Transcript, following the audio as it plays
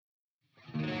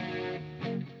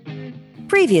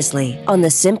Previously on the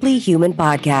Simply Human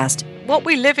podcast. What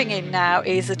we're living in now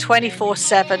is a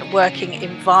 24/7 working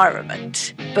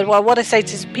environment. But what I say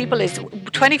to people is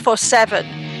 24/7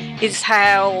 is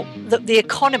how the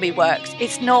economy works.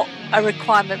 It's not a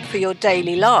requirement for your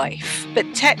daily life.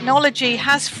 But technology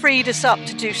has freed us up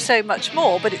to do so much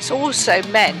more, but it's also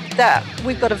meant that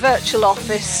we've got a virtual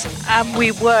office and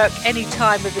we work any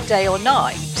time of the day or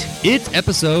night. It's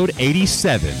episode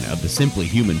 87 of the Simply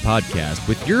Human podcast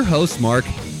with your hosts, Mark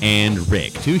and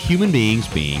Rick, two human beings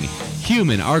being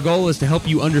human. Our goal is to help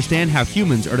you understand how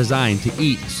humans are designed to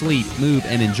eat, sleep, move,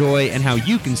 and enjoy, and how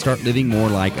you can start living more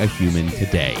like a human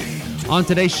today. On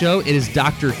today's show, it is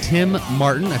Dr. Tim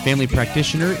Martin, a family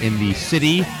practitioner in the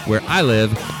city where I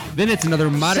live. Then it's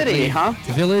another moderately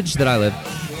village that I live.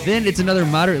 Then it's another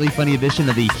moderately funny edition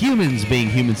of the Humans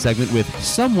Being Human segment with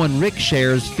someone Rick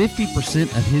shares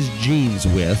 50% of his jeans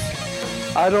with.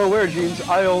 I don't wear jeans.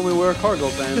 I only wear cargo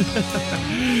pants.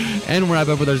 And we're wrap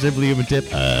up with our Simply Human tip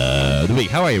of the week.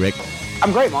 How are you, Rick?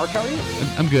 I'm great, Mark. How are you?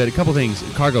 I'm good. A couple things.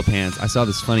 Cargo pants. I saw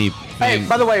this funny thing. Hey,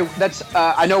 by the way, that's.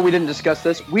 I know we didn't discuss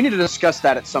this. We need to discuss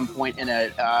that at some point.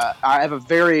 I have a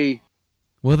very.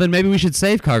 Well, then maybe we should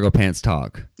save cargo pants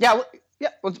talk. Yeah. Yeah,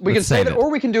 we can save it,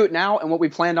 or we can do it now. And what we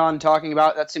planned on talking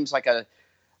about, that seems like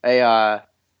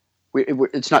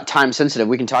it's not time sensitive.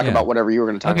 We can talk about whatever you were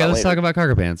going to talk about. Okay, let's later. talk about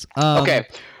cargo pants. Okay,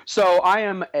 so I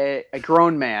am a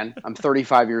grown man. I'm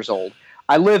 35 years old.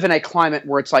 I live in a climate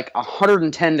where it's like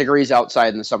 110 degrees outside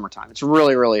in the summertime. It's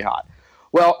really, really hot.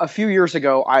 Well, a few years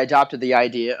ago, I adopted the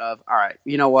idea of, all right,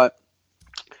 you know what?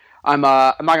 I'm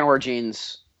not going to wear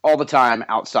jeans all the time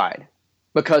outside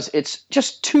because it's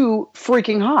just too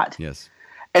freaking hot. Yes.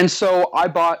 And so I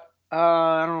bought,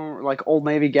 I don't know, like Old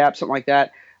Navy, Gap, something like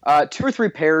that, 2 or 3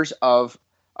 pairs of,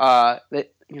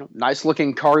 nice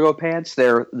looking cargo pants.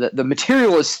 The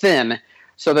material is thin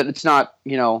so that it's not,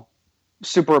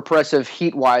 super oppressive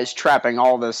heat-wise, trapping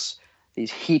all these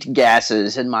heat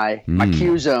gases in my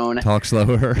Q zone. Talk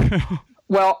slower.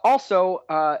 Well, also,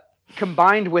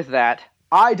 combined with that,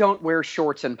 I don't wear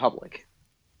shorts in public.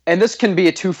 And this can be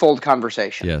a twofold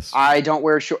conversation. Yes. I don't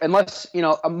wear shorts unless,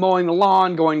 I'm mowing the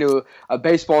lawn, going to a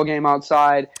baseball game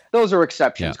outside. Those are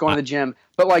exceptions, going to the gym.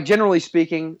 But, like, generally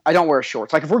speaking, I don't wear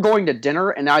shorts. Like, if we're going to dinner,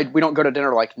 and we don't go to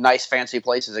dinner like nice, fancy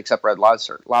places except Red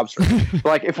Lobster. But,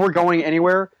 like, if we're going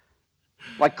anywhere,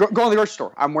 like, go to the grocery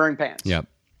store, I'm wearing pants. Yep.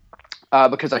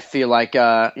 Because I feel like,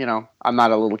 I'm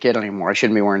not a little kid anymore. I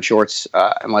shouldn't be wearing shorts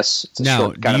unless it's a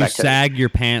short kind of activity. Do you sag your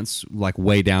pants, like,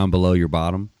 way down below your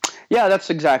bottom? Yeah, that's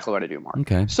exactly what I do, Mark.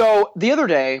 Okay. So the other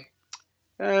day,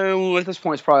 at this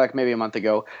point, it's probably like maybe a month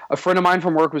ago, a friend of mine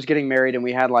from work was getting married, and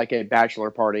we had like a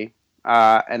bachelor party.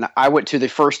 And I went to the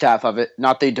first half of it,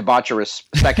 not the debaucherous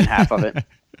second half of it.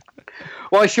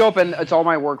 Well, I show up, and it's all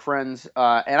my work friends,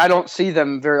 and I don't see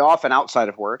them very often outside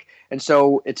of work. And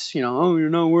so it's, oh, you're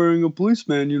not wearing a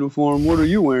policeman uniform. What are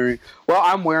you wearing? Well,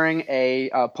 I'm wearing a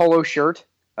polo shirt.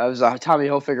 It was a Tommy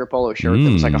Hilfiger polo shirt that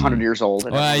was like 100 years old.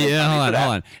 Well, hold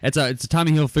on. It's a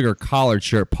Tommy Hilfiger collared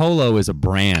shirt. Polo is a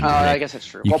brand. I guess that's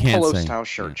true. Polo-style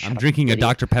shirt. Yeah. I'm drinking a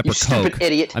Dr. Pepper Coke. Stupid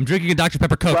idiot. I'm drinking a Dr.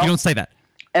 Pepper Coke. Well, you don't say that.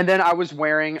 And then I was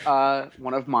wearing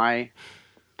one of my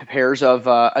pairs of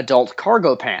adult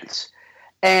cargo pants.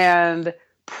 And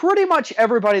pretty much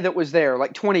everybody that was there,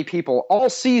 like 20 people,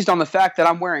 all seized on the fact that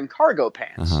I'm wearing cargo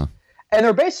pants. Uh-huh. And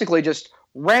they're basically just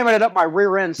ramming it up my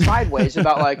rear end sideways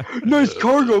about like, nice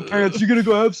cargo pants, you're going to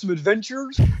go have some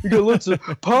adventures? You got lots of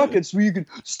pockets where you can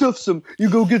you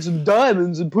go get some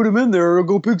diamonds and put them in there, or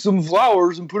go pick some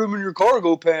flowers and put them in your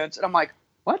cargo pants. And I'm like,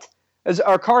 what?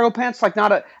 Are cargo pants like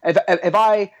not has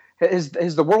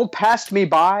the world passed me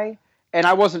by and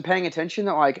I wasn't paying attention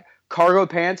that like cargo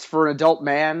pants for an adult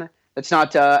man, that's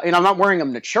not, I'm not wearing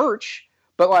them to church,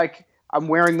 but like I'm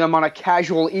wearing them on a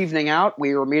casual evening out.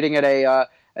 We were meeting at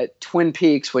Twin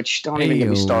Peaks, which don't even get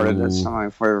me started. That's not my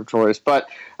favorite choice. But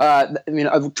a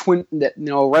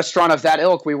restaurant of that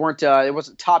ilk. We weren't. It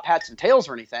wasn't Top Hats and Tails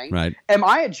or anything. Right. Am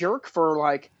I a jerk for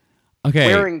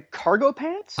wearing cargo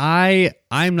pants?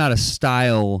 I'm not a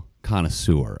style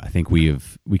connoisseur. I think you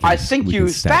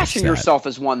fashion yourself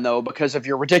as one though because of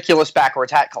your ridiculous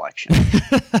backwards hat collection.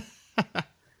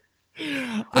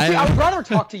 I would rather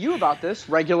talk to you about this,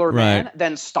 regular man,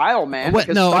 than style man,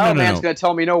 because style man's going to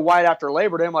tell me no white after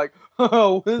Labor Day. I'm like,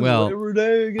 Labor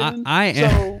Day again?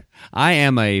 I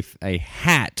am a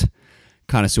hat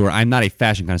connoisseur. I'm not a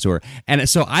fashion connoisseur. And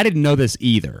so I didn't know this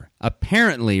either.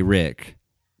 Apparently, Rick,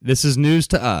 this is news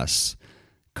to us.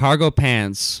 Cargo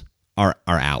pants are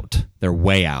out. They're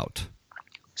way out.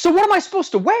 So what am I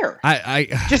supposed to wear? I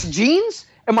just jeans?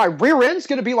 And my rear end's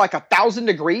going to be like 1,000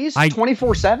 degrees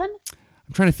 24/7?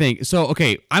 I'm trying to think. So,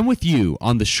 okay, I'm with you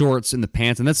on the shorts and the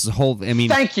pants, and that's the whole. I mean,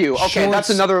 thank you. Okay, shorts, that's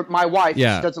another. My wife,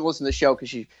 Yeah. she doesn't listen to the show because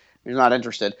she's not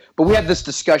interested. But we had this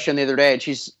discussion the other day, and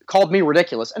she's called me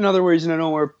ridiculous. Another reason I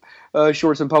don't wear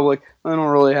shorts in public. I don't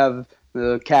really have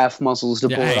the calf muscles to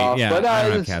pull it off. Yeah, but I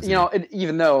don't have it's, calves you know,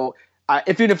 even though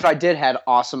even if I did had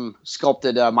awesome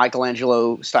sculpted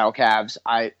Michelangelo style calves,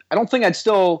 I don't think I'd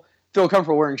still feel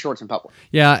comfortable wearing shorts in public.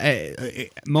 Yeah,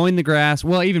 mowing the grass.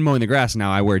 Well, even mowing the grass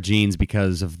now, I wear jeans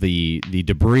because of the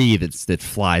debris that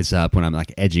flies up when I'm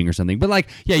like edging or something. But like,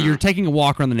 yeah, you're taking a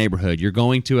walk around the neighborhood. You're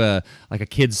going to a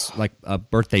kid's like a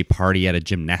birthday party at a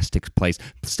gymnastics place,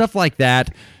 stuff like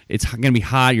that. It's gonna be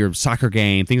hot. Your soccer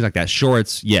game, things like that.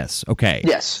 Shorts, yes, okay,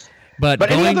 Yes. But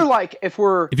any other, like, if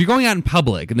you're going out in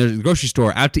public and there's a grocery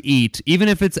store, out to eat, even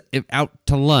if it's out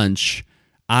to lunch.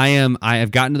 I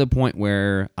have gotten to the point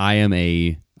where I'm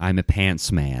a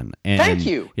pants man. And, thank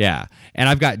you. Yeah, and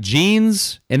I've got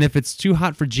jeans, and if it's too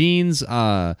hot for jeans,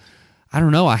 I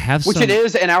don't know. I have which some, it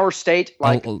is in our state,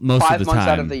 like most 5 of the months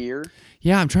out time. of the year.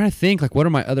 Yeah, I'm trying to think. Like, what are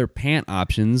my other pant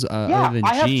options other than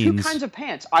I have jeans? 2 kinds of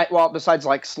pants. Besides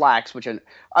like slacks,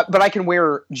 but I can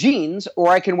wear jeans, or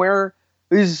I can wear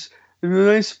these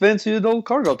nice fancy adult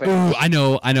cargo pants. Ooh, I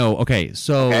know. Okay,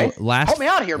 so help me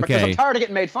out here because I'm tired of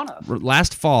getting made fun of.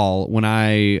 Last fall, when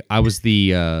I was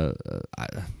the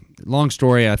long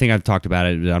story, I think I've talked about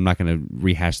it. I'm not going to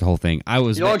rehash the whole thing.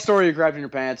 Long story, you grabbed in your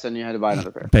pants and you had to buy another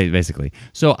pair. Basically.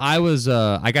 So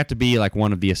I got to be like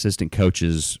one of the assistant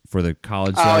coaches for the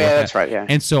college. Oh, yeah, that's right, yeah.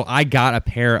 And so I got a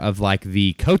pair of like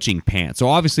the coaching pants. So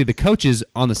obviously the coaches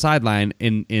on the sideline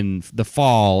in the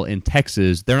fall in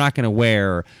Texas, they're not going to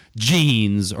wear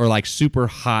jeans or like super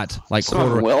hot like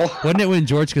corduroy. Wasn't it when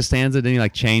George Costanza didn't he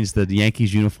like change the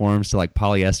Yankees uniforms to like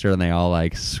polyester and they all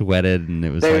like sweated and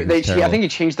it was I think he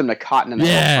changed them to cotton and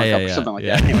something like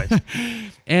that.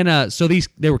 Anyways. And so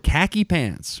they were khaki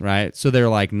pants, right? So they're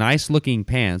like nice looking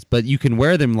pants, but you can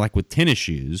wear them like with tennis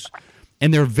shoes,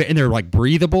 and they're like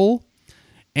breathable.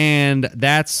 And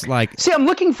that's like... See, I'm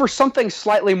looking for something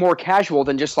slightly more casual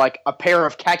than just like a pair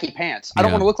of khaki pants. I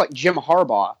don't want to look like Jim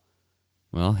Harbaugh.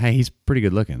 Well, hey, he's pretty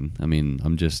good looking. I mean,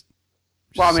 I'm just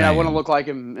I want to look like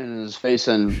him in his face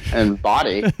and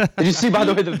body. Did you see, by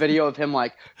the way, the video of him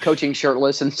like coaching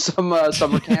shirtless in some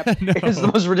summer camp? It is the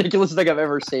most ridiculous thing I've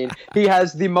ever seen. He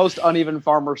has the most uneven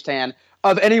farmer's tan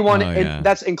of anyone.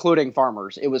 That's including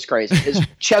farmers. It was crazy. His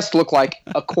chest looked like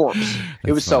a corpse.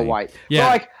 It was funny. So white. Yeah.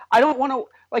 But like, I don't want to,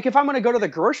 like, if I'm going to go to the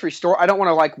grocery store, I don't want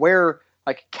to like wear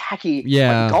like khaki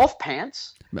like, golf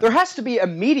pants. There has to be a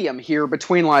medium here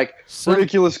between like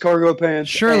ridiculous cargo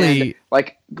pants and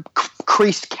like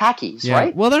creased khakis,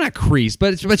 right? Well, they're not creased,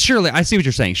 but surely I see what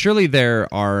you're saying. Surely there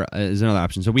is another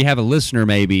option. So we have a listener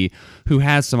maybe who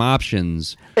has some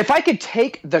options. If I could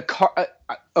take the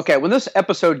when this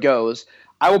episode goes,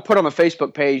 I will put on the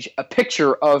Facebook page a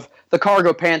picture of the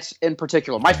cargo pants in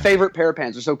particular. My favorite pair of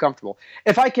pants are so comfortable.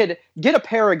 If I could get a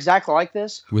pair exactly like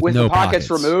this with no the pockets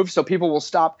removed, so people will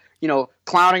stop,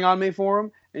 clowning on me for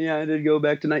them. Yeah, I did go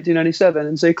back to 1997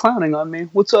 and say clowning on me.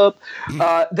 What's up?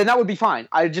 Then that would be fine.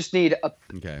 I just need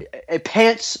a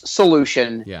pants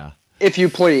solution. Yeah. If you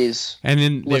please, and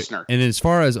then listener. And as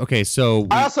far as so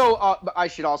I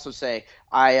should also say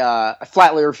I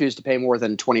flatly refuse to pay more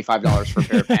than $25 for a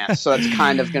pair of pants. So that's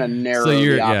kind of going to narrow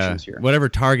the options here. Whatever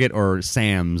Target or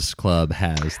Sam's Club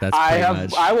has, that's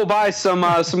much. I will buy some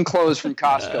clothes from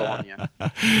Costco on you.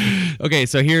 Okay,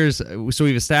 so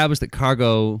we've established that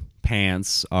cargo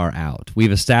pants are out.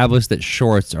 We've established that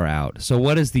shorts are out. So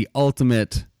what is the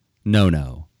ultimate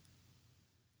no-no?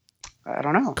 I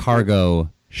don't know. Cargo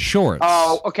shorts.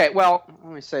 Oh, okay. Well,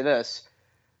 let me say this.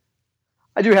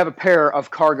 I do have a pair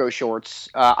of cargo shorts.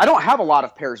 I don't have a lot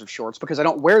of pairs of shorts because I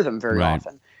don't wear them very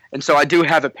often. And so I do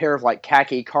have a pair of like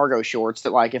khaki cargo shorts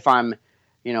that like if I'm,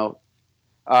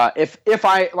 if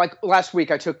I like last week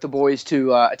I took the boys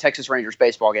to a Texas Rangers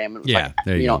baseball game. It was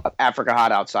there you go. Africa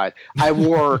hot outside. I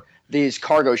wore these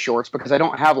cargo shorts because I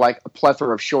don't have like a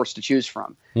plethora of shorts to choose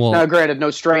from. Well, now, granted,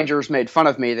 no strangers made fun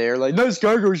of me. They're like, "Those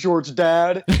cargo shorts,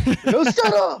 Dad." No,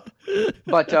 shut up.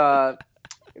 But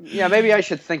maybe I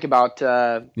should think about.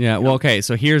 Well, okay.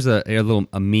 So here's a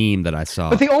meme that I saw.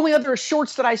 But the only other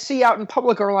shorts that I see out in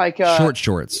public are like short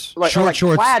shorts, shorts,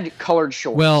 plaid colored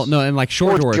shorts. Well, no, and like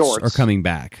short shorts are coming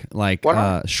back. Like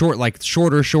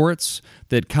shorter shorts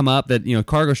that come up. That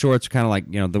cargo shorts are kind of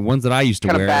like the ones that I used to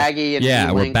wear. Kind of baggy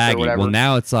and were baggy. Well,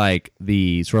 now it's like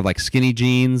the sort of like skinny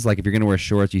jeans. Like if you're gonna wear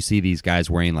shorts, you see these guys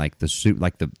wearing like the suit,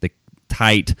 like the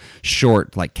tight,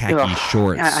 short, like khaki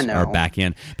shorts are back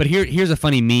in. But here's a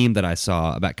funny meme that I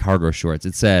saw about cargo shorts.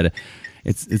 It said,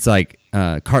 it's like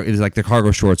it's like the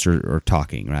cargo shorts are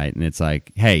talking, right? And it's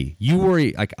like, hey, you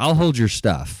worry, like I'll hold your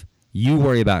stuff. You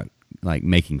worry about like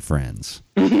making friends.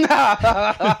 It's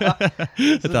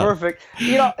perfect.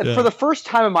 For the first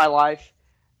time in my life,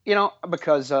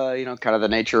 because kind of the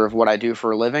nature of what I do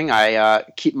for a living, I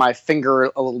keep my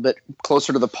finger a little bit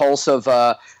closer to the pulse of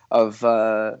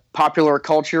popular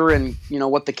culture and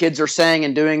what the kids are saying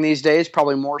and doing these days,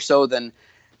 probably more so than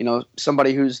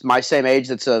somebody who's my same age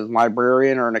that's a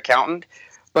librarian or an accountant.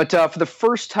 But for the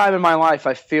first time in my life,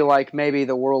 I feel like maybe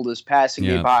the world is passing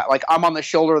me by. Like I'm on the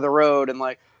shoulder of the road and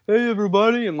like, hey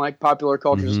everybody, and like popular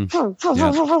culture just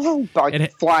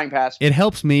like flying past me. It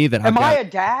helps me that Am I a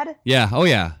dad? Yeah. Oh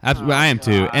yeah. Absolutely. I am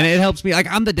too. And it helps me. Like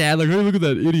I'm the dad. Like, hey, look at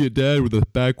that idiot dad with a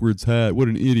backwards hat. What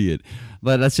an idiot.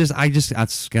 But I'm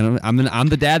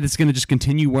the dad that's gonna just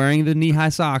continue wearing the knee-high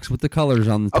socks with the colors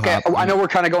on the top. Okay, I know we're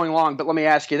kind of going long, but let me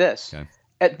ask you this: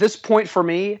 At this point, for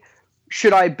me,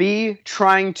 should I be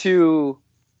trying to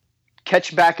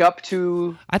catch back up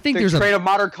to the train of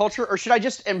modern culture, or should I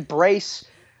just embrace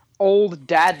old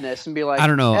dadness and be like, I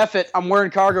don't know. F it, I'm wearing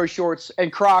cargo shorts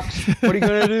and Crocs. What are you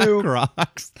gonna do?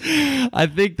 Crocs. I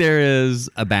think there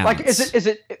is a balance. Like, is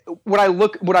it?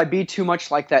 Would I be too much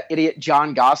like that idiot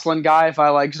John Gosselin guy if I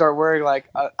like start wearing like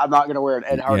I'm not gonna wear an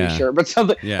Ed Hardy shirt, but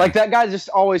something like that guy just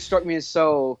always struck me as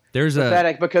so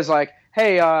pathetic because like,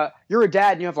 hey, you're a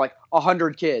dad and you have like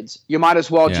 100 kids. You might as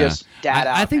well just dad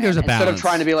out. I think there's a balance instead of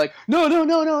trying to be like, no.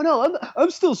 I'm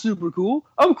still super cool.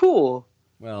 I'm cool.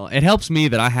 Well, it helps me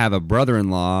that I have a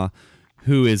brother-in-law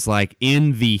who is like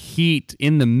in the heat,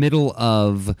 in the middle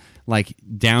of like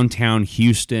downtown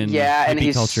Houston. Yeah, and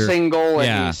he's culture. Single,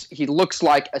 and he looks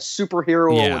like a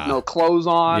superhero with no clothes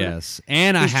on. Yes,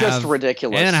 and he's just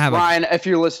ridiculous. And Ryan, if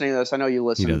you're listening to this, I know you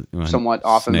listen somewhat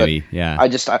often, maybe,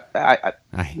 but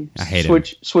I hate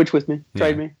it. Switch with me,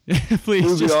 trade me,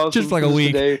 please, just like a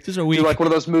week, just a week. Do like one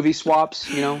of those movie swaps,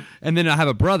 And then I have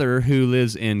a brother who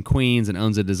lives in Queens and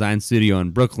owns a design studio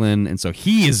in Brooklyn, and so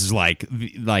he is like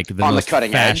the on most the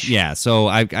cutting edge. Yeah, so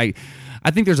I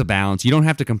think there's a balance. You don't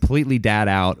have to completely dad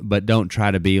out, but don't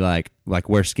try to be like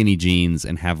wear skinny jeans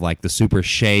and have like the super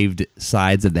shaved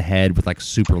sides of the head with like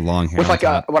super long hair. With like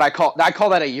what I call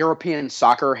that a European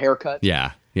soccer haircut.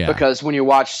 Yeah. Yeah. Because when you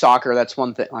watch soccer, that's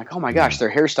one thing. Like, oh my gosh,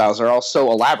 their hairstyles are all so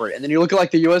elaborate. And then you look at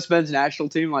like the U.S. men's national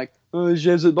team, like, oh, he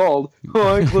shaves it bald.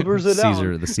 Oh, he clippers it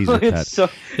down. The Caesar cut. So,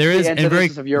 there is, and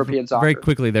of European soccer. Very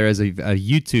quickly, there is a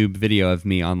YouTube video of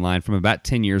me online from about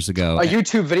 10 years ago. A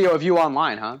YouTube video of you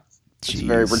online, huh? It's a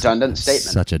very redundant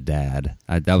statement. Such a dad.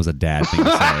 That was a dad thing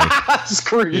to say.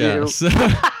 Screw you.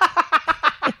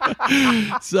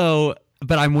 So,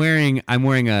 but I'm wearing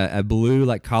a blue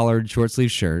like collared short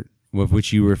sleeve shirt,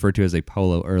 which you referred to as a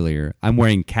polo earlier. I'm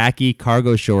wearing khaki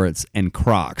cargo shorts and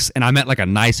Crocs, and I'm at like a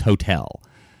nice hotel.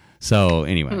 So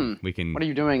anyway, we can. What are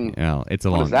you doing? It's a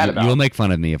what long. Is that about? You will make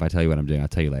fun of me if I tell you what I'm doing. I'll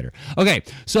tell you later. Okay,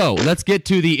 so let's get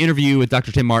to the interview with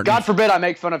Dr. Tim Martin. God forbid I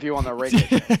make fun of you on the radio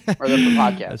or the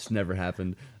podcast. That's never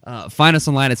happened. Find us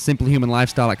online at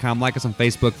simplyhumanlifestyle.com. Like us on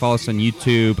Facebook. Follow us on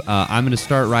YouTube. I'm going to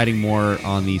start writing more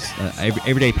on these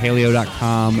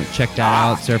everydaypaleo.com. Check that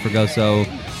out. Sarah Fragoso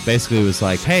basically was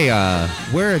like, hey,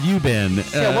 where have you been?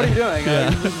 Yeah, what are you doing?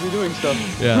 You're doing stuff.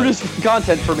 Yeah. Produce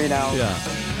content for me now. Yeah.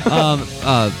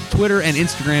 Twitter and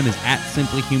Instagram is at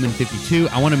simplyhuman52.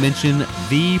 I want to mention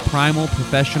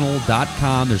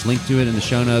theprimalprofessional.com. There's a link to it in the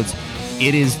show notes.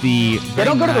 It is the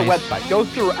don't go to the website. Go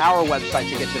through our website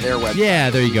to get to their website.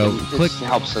 Yeah, there you go. It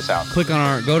helps us out. Go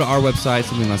to our website,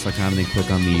 simplyless.com, and then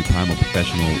click on the Primal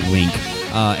Professional link.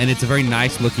 And it's a very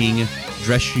nice looking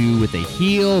dress shoe with a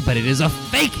heel, but it is a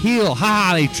fake heel.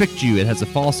 Ha! They tricked you. It has a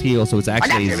false heel, so it's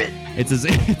actually it's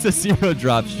a zero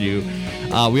drop shoe.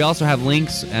 We also have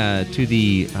links to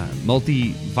the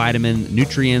multivitamin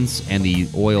nutrients and the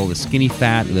oil, the skinny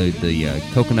fat, the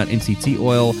coconut MCT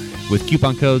oil with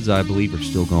coupon codes. I believe are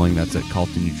still going. That's at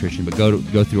Calton Nutrition. But go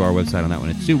through our website on that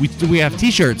one too. We have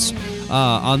T-shirts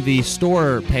on the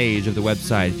store page of the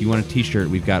website. If you want a T-shirt,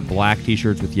 we've got black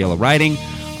T-shirts with yellow writing.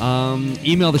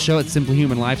 Email the show at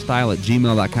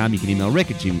simplyhumanlifestyle@gmail.com. You can email Rick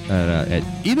at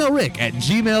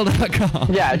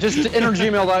gmail.com. Yeah, just enter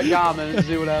gmail.com and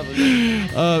see what happens.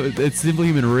 It's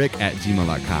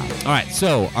simplyhumanrick@gmail.com. All right,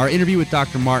 so our interview with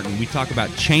Dr. Martin, we talk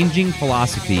about changing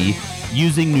philosophy,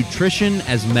 using nutrition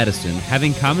as medicine,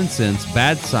 having common sense,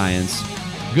 bad science,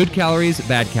 good calories,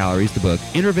 bad calories, the book,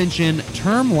 intervention,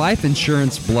 term life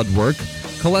insurance, blood work,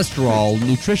 cholesterol,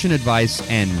 nutrition advice,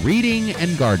 and reading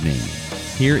and gardening.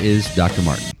 Here is Dr.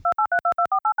 Martin.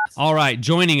 All right,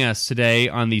 joining us today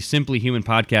on the Simply Human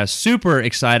podcast, super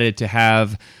excited to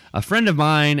have a friend of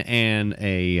mine and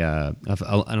an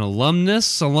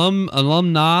alumnus. That's the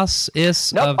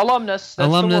word, alumnus.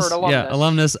 Yeah,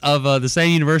 alumnus of the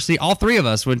same university. All three of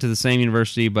us went to the same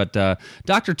university, but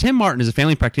Dr. Tim Martin is a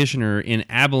family practitioner in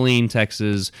Abilene,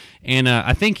 Texas, and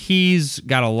I think he's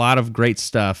got a lot of great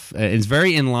stuff. It's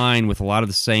very in line with a lot of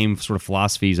the same sort of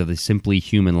philosophies of the Simply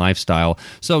Human lifestyle.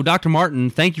 So, Dr. Martin,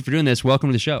 thank you for doing this. Welcome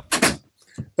to the show.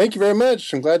 Thank you very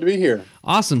much. I'm glad to be here.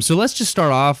 Awesome. So let's just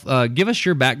start off. Give us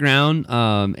your background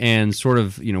and sort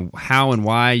of, how and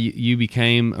why you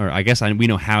became, or I guess we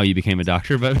know how you became a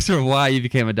doctor, but sort of why you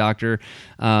became a doctor,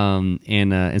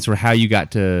 and sort of how you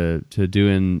got to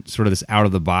doing sort of this out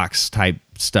of the box type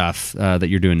stuff that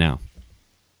you're doing now.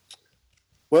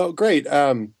 Well, great.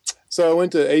 So I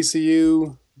went to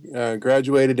ACU,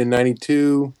 graduated in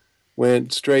 '92,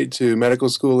 went straight to medical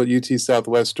school at UT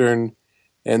Southwestern,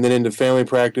 and then into family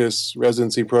practice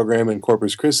residency program in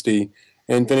Corpus Christi,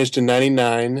 and finished in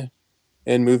 '99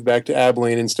 and moved back to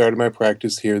Abilene and started my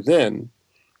practice here then.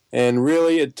 And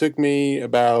really, it took me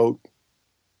about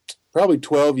probably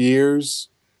 12 years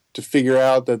to figure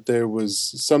out that there was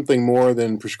something more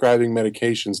than prescribing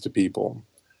medications to people.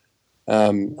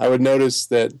 I would notice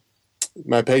that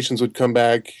my patients would come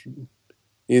back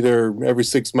either every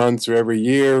 6 months or every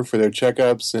year for their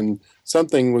checkups, and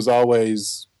something was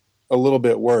always a little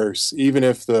bit worse, even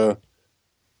if the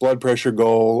blood pressure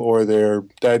goal or their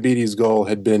diabetes goal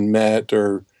had been met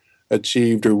or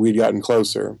achieved or we'd gotten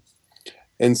closer.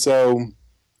 And so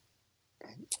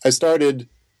I started,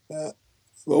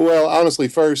 honestly,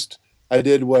 first I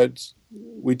did what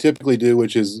we typically do,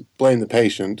 which is blame the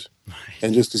patient,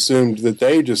 and just assumed that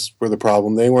they just were the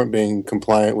problem. They weren't being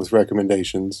compliant with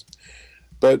recommendations.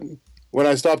 But when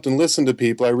I stopped and listened to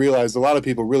people, I realized a lot of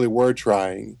people really were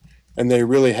trying, and they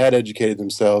really had educated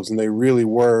themselves, and they really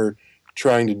were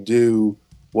trying to do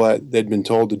what they'd been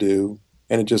told to do,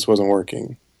 and it just wasn't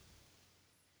working.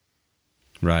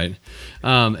 Right.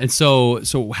 And so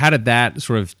how did that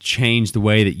sort of change the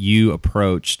way that you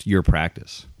approached your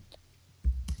practice?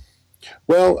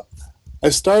 Well, I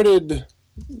started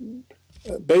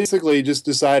basically just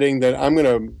deciding that I'm going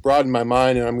to broaden my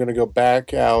mind, and I'm going to go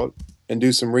back out and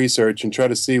do some research and try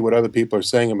to see what other people are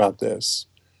saying about this.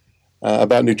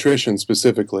 About nutrition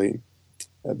specifically,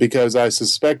 because I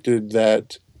suspected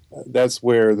that that's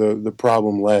where the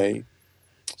problem lay.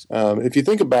 If you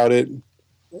think about it,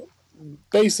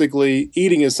 basically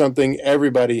eating is something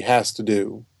everybody has to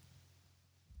do.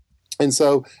 And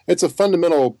so it's a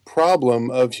fundamental problem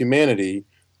of humanity.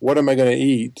 What am I going to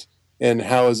eat, and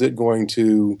how is it going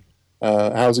to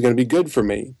be good for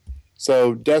me?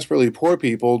 So desperately poor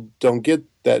people don't get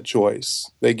that choice.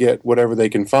 They get whatever they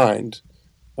can find.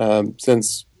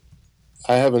 Since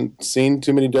I haven't seen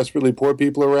too many desperately poor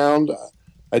people around,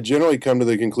 I generally come to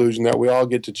the conclusion that we all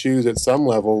get to choose at some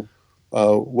level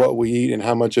what we eat and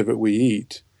how much of it we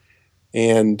eat.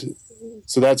 And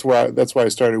so that's why I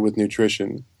started with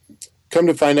nutrition. Come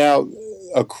to find out,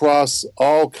 across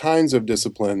all kinds of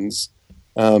disciplines,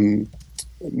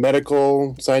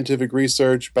 medical, scientific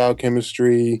research,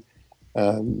 biochemistry,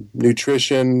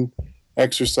 nutrition,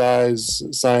 exercise,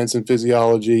 science and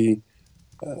physiology,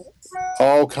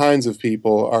 all kinds of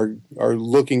people are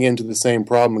looking into the same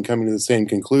problem and coming to the same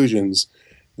conclusions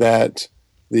that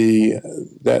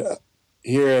that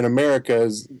here in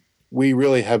America we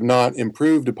really have not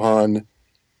improved upon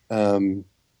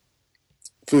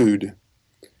food.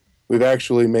 We've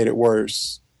actually made it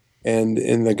worse, and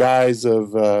in the guise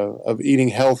of eating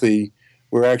healthy,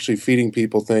 we're actually feeding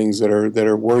people things that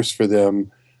are worse for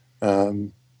them,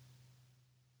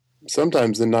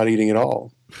 sometimes than not eating at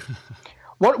all.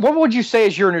 What would you say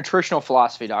is your nutritional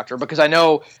philosophy, doctor? Because I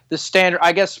know the standard,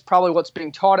 I guess probably what's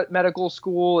being taught at medical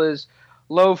school is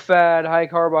low fat, high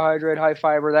carbohydrate, high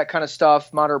fiber, that kind of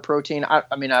stuff, moderate protein. I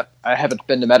haven't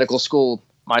been to medical school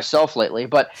myself lately,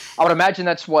 but I would imagine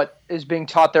that's what is being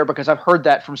taught there because I've heard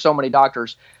that from so many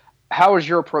doctors. How does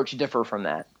your approach differ from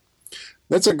that?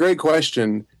 That's a great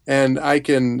question, and I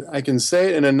can say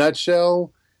it in a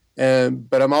nutshell,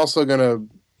 but I'm also going to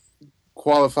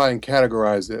qualify and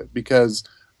categorize it because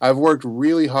I've worked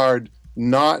really hard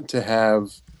not to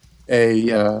have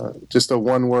just a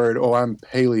one word, I'm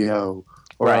paleo,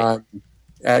 or right, I'm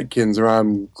Atkins, or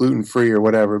I'm gluten-free, or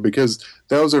whatever, because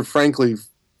those are frankly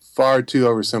far too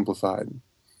oversimplified.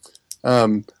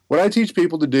 What I teach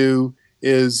people to do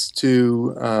is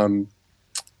to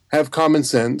have common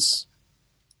sense.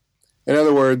 In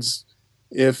other words,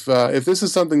 if this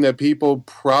is something that people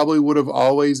probably would have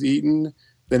always eaten,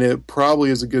 then it probably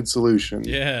is a good solution.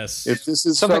 Yes. If this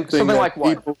is something like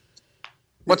what? People,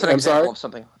 What's an example of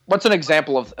something? What's an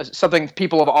example of something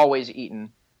people have always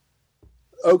eaten?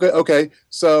 Okay.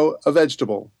 So a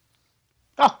vegetable.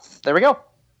 Oh, there we go.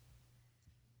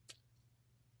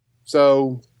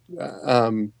 So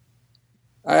I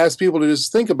ask people to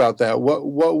just think about that.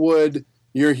 What would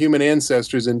your human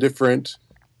ancestors in different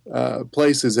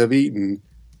places have eaten?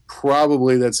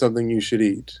 Probably that's something you should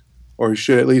eat, or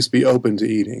should at least be open to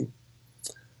eating.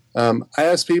 I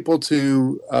ask people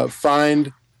to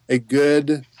find a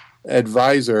good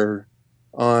advisor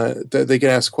that they can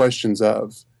ask questions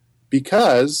of,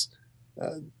 because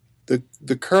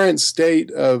the current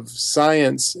state of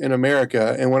science in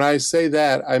America, and when I say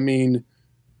that, I mean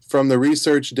from the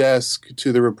research desk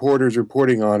to the reporters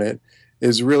reporting on it,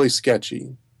 is really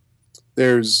sketchy.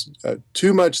 There's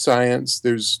too much science.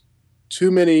 There's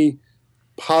too many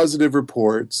positive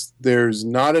reports. There's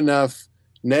not enough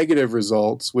negative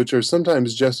results, which are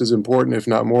sometimes just as important, if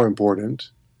not more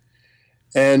important.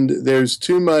 And there's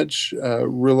too much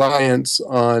reliance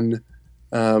on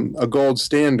a gold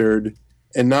standard,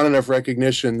 and not enough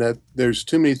recognition that there's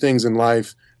too many things in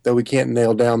life that we can't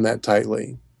nail down that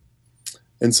tightly.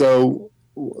 And so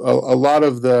a lot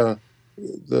of the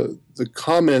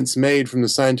comments made from the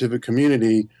scientific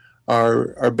community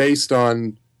are based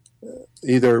on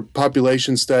either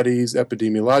population studies,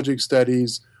 epidemiologic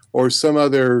studies, or some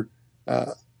other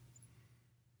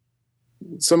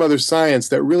science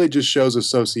that really just shows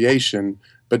association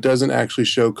but doesn't actually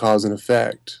show cause and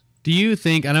effect. Do you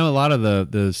think, I know a lot of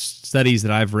the studies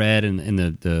that I've read and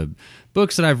the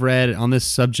books that I've read on this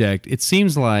subject, it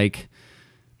seems like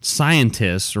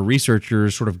scientists or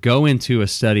researchers sort of go into a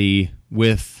study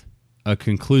with a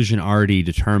conclusion already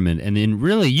determined, and then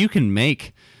really you can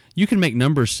make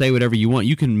numbers say whatever you want.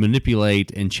 You can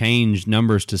manipulate and change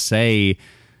numbers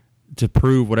to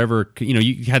prove whatever,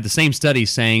 you had the same study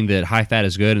saying that high fat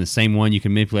is good, and the same one you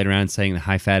can manipulate around saying that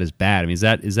high fat is bad. I mean,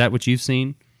 is that what you've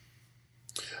seen?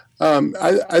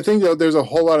 I think that there's a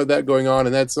whole lot of that going on,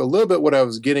 and that's a little bit what I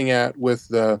was getting at with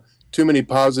the too many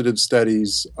positive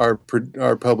studies are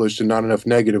published and not enough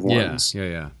negative ones.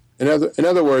 Yeah. In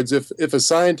other words, if a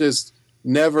scientist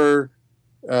never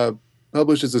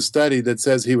publishes a study that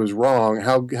says he was wrong,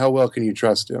 how well can you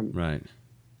trust him? Right.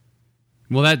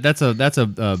 Well, that's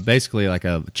basically like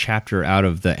a chapter out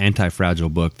of the Anti-Fragile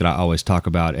book that I always talk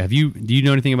about. Do you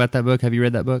know anything about that book? Have you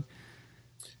read that book?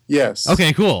 Yes.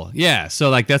 Okay, cool. Yeah. So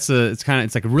like it's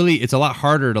a lot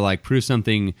harder to like prove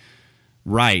something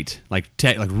right, like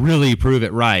really prove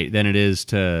it right than it is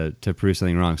to prove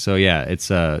something wrong. So yeah, it's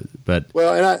but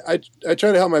well, and I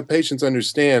try to help my patients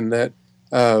understand that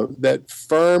that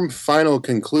firm final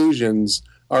conclusions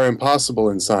are impossible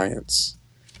in science.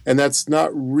 And that's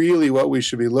not really what we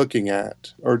should be looking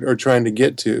at or trying to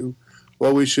get to.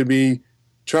 What we should be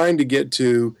trying to get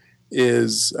to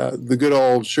is the good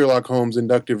old Sherlock Holmes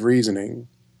inductive reasoning,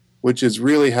 which is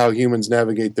really how humans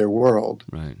navigate their world,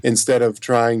 right, instead of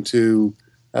trying to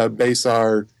base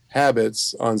our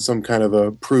habits on some kind of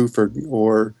a proof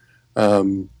or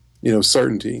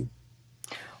certainty.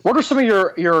 What do some of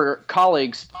your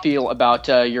colleagues feel about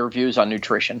your views on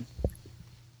nutrition?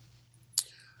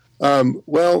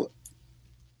 Well,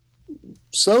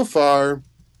 so far,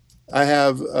 I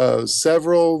have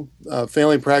several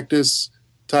family practice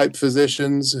type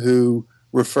physicians who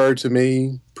refer to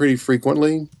me pretty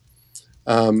frequently.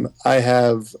 I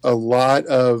have a lot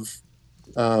of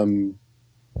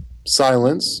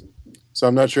silence, so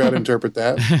I'm not sure how to interpret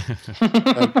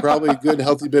that. Probably a good,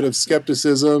 healthy bit of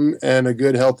skepticism and a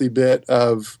good, healthy bit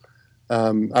of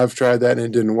I've tried that and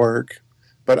it didn't work.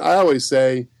 But I always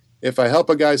say, if I help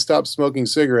a guy stop smoking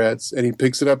cigarettes and he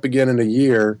picks it up again in a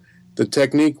year, the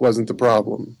technique wasn't the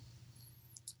problem.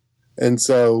 And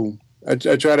so I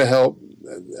try to help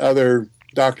other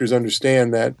doctors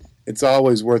understand that it's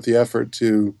always worth the effort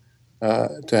to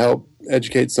help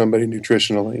educate somebody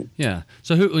nutritionally. Yeah.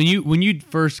 So when you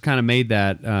first kind of made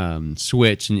that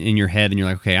switch in your head, and you're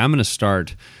like, okay, I'm going to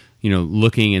start,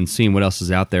 looking and seeing what else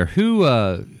is out there. Who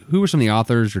were some of the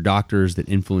authors or doctors that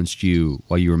influenced you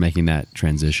while you were making that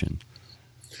transition?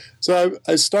 So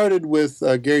I started with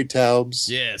Gary Taubes.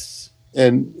 Yes.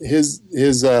 And his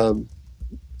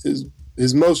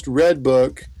most read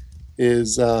book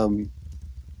is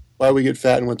Why We Get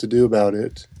Fat and What to Do About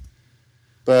It.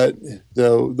 But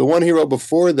the one he wrote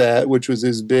before that, which was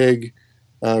his big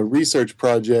research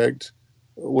project,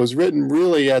 was written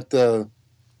really at the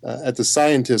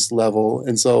scientist level,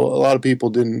 and so a lot of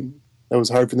people didn't. That was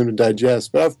hard for them to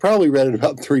digest. But I've probably read it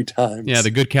about 3 times. Yeah,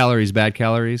 the Good Calories, Bad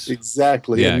Calories.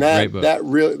 Exactly. Yeah, and great book.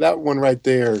 that one right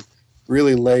there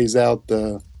really lays out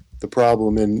the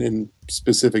problem in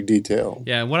specific detail.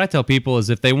 Yeah, what I tell people is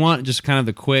if they want just kind of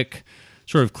the quick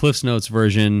sort of Cliff's Notes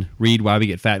version, read Why We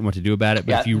Get Fat and What to Do About It.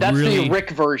 But Yeah, if you that's really, the Rick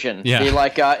version. Yeah. Be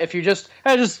like, if you just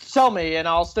tell me and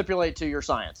I'll stipulate to your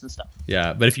science and stuff.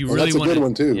 yeah, but if you Well, really that's a want good to,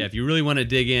 one, too. yeah, if you really want to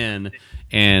dig in,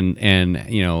 and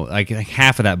you know, like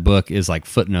half of that book is like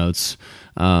footnotes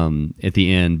at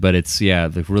the end, but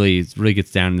it really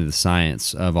gets down into the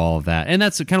science of all of that, and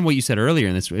that's kind of what you said earlier,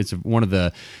 and it's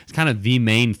kind of the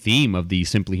main theme of the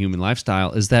Simply Human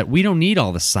lifestyle is that we don't need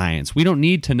all the science. We don't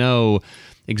need to know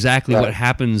exactly what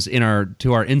happens to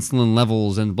our insulin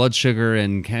levels and blood sugar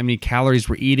and how many calories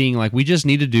we're eating. Like, we just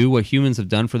need to do what humans have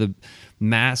done for the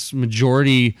mass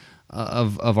majority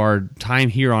of our time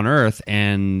here on Earth,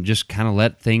 and just kind of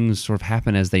let things sort of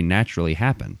happen as they naturally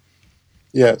happen.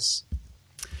 Yes.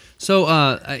 So,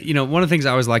 one of the things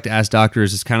I always like to ask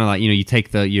doctors is kind of like,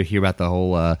 you hear about the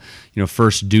whole,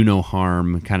 first do no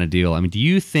harm kind of deal. I mean, do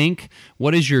you think,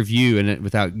 what is your view, and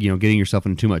without, getting yourself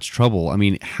into too much trouble, I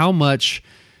mean, how much,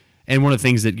 and one of the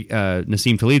things that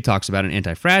Nassim Taleb talks about in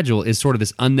Anti-Fragile is sort of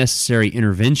this unnecessary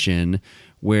intervention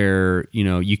where,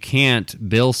 you can't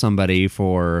bill somebody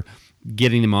for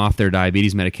getting them off their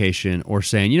diabetes medication or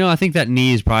saying, I think that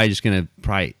knee is probably just going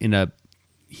to end up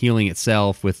healing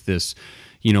itself with this,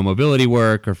 mobility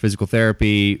work or physical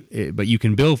therapy, but you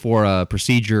can bill for a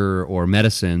procedure or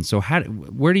medicine. So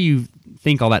where do you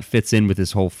think all that fits in with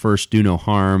this whole first do no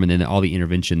harm and then all the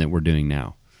intervention that we're doing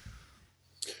now?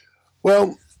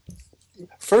 Well,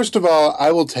 first of all,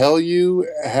 I will tell you,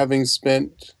 having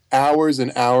spent hours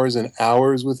and hours and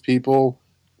hours with people,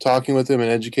 talking with them and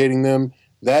educating them,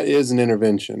 that is an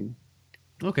intervention.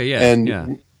 Okay, yeah.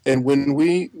 And when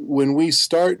we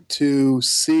start to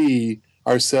see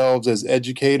ourselves as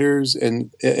educators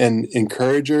and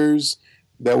encouragers,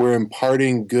 that we're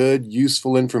imparting good,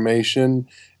 useful information,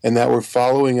 and that we're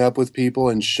following up with people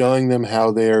and showing them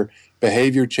how their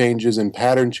behavior changes and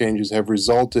pattern changes have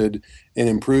resulted in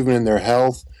improvement in their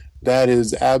health, that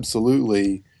is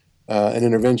absolutely an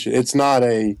intervention. It's not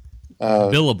a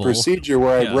billable procedure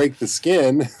where I break the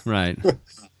skin, right?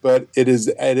 But it is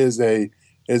an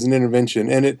intervention,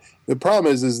 and the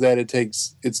problem is that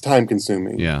it's time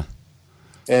consuming. Yeah.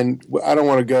 And I don't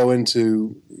want to go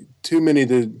into too many of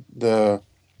the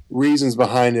reasons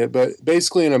behind it, but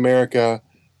basically in America,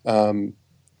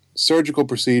 surgical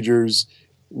procedures,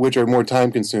 which are more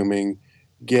time-consuming,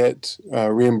 get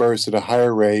reimbursed at a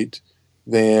higher rate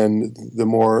than the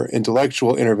more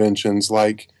intellectual interventions,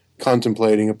 like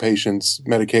contemplating a patient's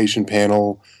medication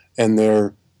panel and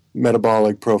their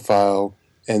metabolic profile,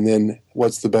 and then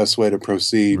what's the best way to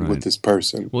proceed with this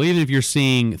person. Well, even if you're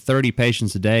seeing 30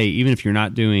 patients a day, even if you're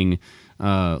not doing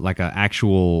like an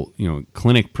actual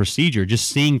clinic procedure, just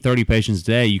seeing 30 patients a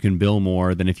day, you can bill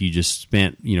more than if you just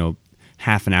spent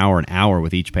half an hour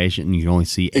with each patient, and you can only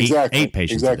see eight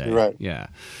patients a day. Exactly right. Yeah.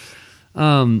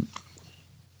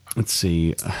 Let's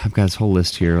see. I've got this whole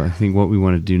list here. I think what we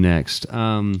want to do next.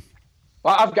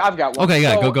 Well, I've got one. Okay,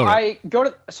 yeah, go. I go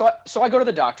to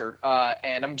the doctor,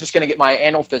 and I'm just going to get my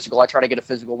annual physical. I try to get a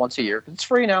physical once a year. It's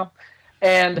free now.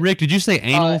 And Rick, did you say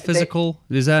anal physical?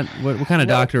 Is that what kind of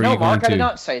doctor are you going to? No, Mark, I did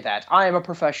not say that. I am a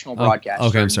professional broadcaster.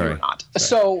 Okay, I'm sorry. You're not.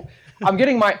 So I'm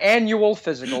getting my annual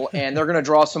physical, and they're going to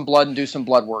draw some blood and do some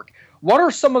blood work. What are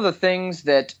some of the things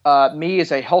that me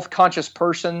as a health-conscious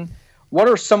person, what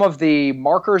are some of the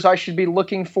markers I should be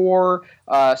looking for,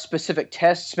 specific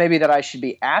tests maybe that I should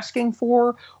be asking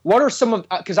for? What are some of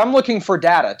 – because I'm looking for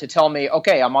data to tell me,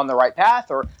 okay, I'm on the right path,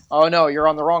 or, oh, no, you're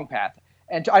on the wrong path.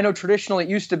 And I know traditionally it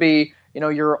used to be,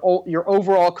 your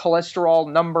overall cholesterol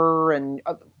number and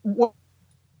I'll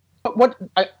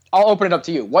open it up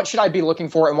to you. What should I be looking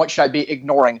for, and what should I be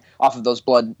ignoring off of those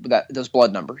blood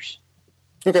numbers?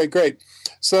 Okay, great.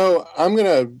 So I'm going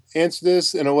to answer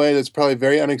this in a way that's probably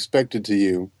very unexpected to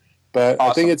you, but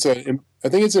awesome. I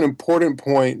think it's an important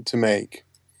point to make.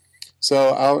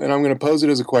 So I'm going to pose it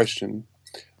as a question: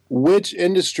 which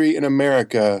industry in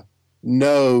America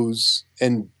knows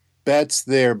and bets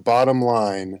their bottom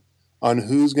line on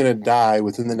who's going to die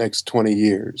within the next 20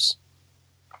 years?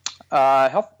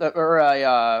 Life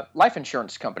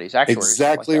insurance companies, actuaries.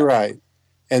 Exactly right.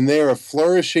 And they're a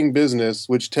flourishing business,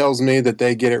 which tells me that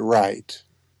they get it right.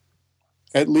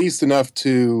 At least enough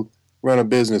to run a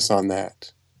business on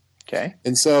that. Okay.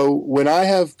 And so when I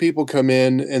have people come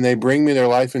in and they bring me their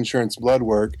life insurance blood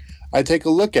work, I take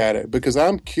a look at it because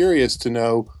I'm curious to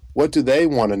know, what do they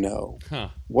want to know? Huh.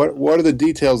 What are the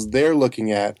details they're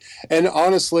looking at? And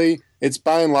honestly, it's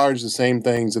by and large the same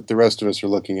things that the rest of us are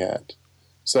looking at.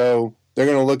 So they're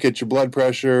going to look at your blood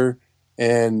pressure,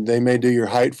 and they may do your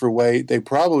height for weight. They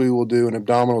probably will do an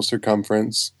abdominal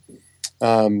circumference.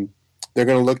 They're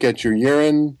going to look at your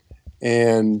urine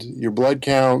and your blood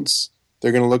counts,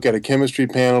 They're going to look at a chemistry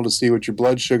panel to see what your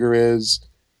blood sugar is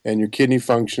and your kidney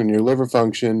function, your liver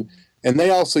function. And they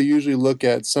also usually look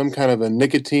at some kind of a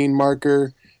nicotine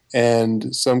marker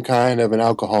and some kind of an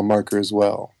alcohol marker as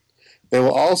well. They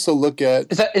will also look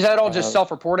at... Is that all just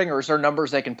self-reporting, or is there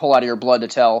numbers they can pull out of your blood to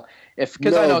tell?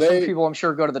 Because I know some people, I'm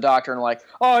sure, go to the doctor and like,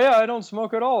 oh yeah, I don't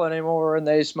smoke at all anymore, and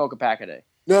they smoke a pack a day.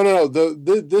 No.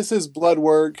 This is blood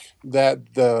work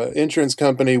that the insurance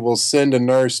company will send a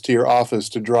nurse to your office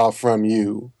to draw from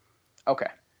you. Okay.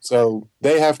 So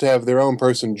they have to have their own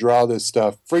person draw this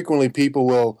stuff. Frequently, people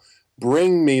will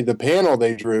bring me the panel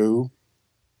they drew,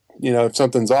 if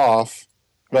something's off,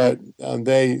 but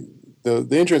the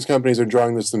insurance companies are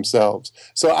drawing this themselves.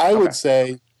 So I would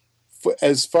say,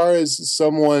 as far as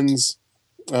someone's,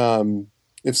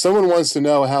 if someone wants to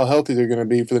know how healthy they're going to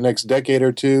be for the next decade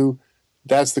or two,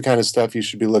 that's the kind of stuff you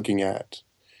should be looking at.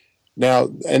 Now,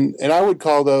 and I would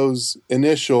call those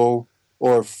initial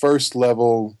or first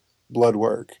level blood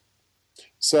work.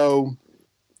 So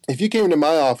if you came into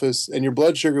my office and your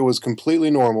blood sugar was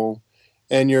completely normal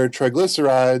and your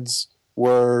triglycerides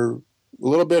were a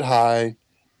little bit high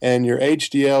and your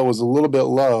HDL was a little bit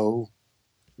low,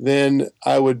 then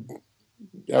I would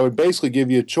basically give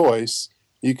you a choice.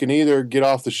 You can either get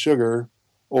off the sugar,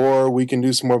 or we can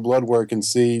do some more blood work and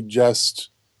see just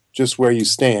where you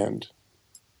stand.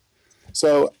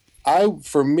 So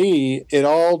for me, it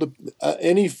all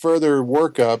any further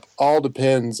workup all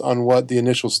depends on what the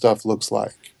initial stuff looks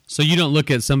like. So you don't look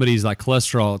at somebody's like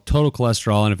cholesterol, total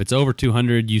cholesterol, and if it's over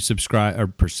 200, you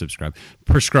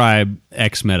prescribe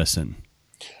X medicine.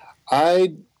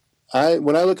 When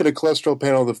I look at a cholesterol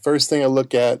panel, the first thing I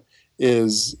look at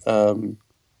is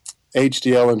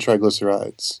HDL and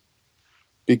triglycerides,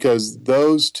 because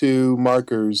those two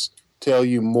markers tell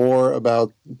you more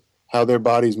about how their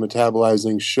body's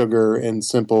metabolizing sugar and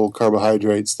simple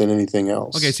carbohydrates than anything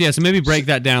else. Okay, so maybe break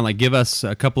that down. Like, give us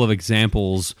a couple of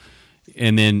examples,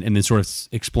 and then sort of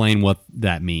explain what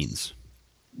that means.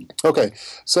 Okay,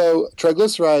 so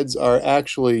triglycerides are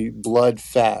actually blood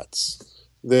fats.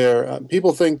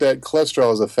 People think that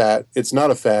cholesterol is a fat. It's not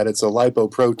a fat. It's a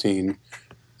lipoprotein.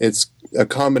 It's a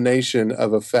combination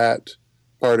of a fat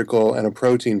particle and a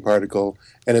protein particle,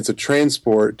 and it's a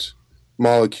transport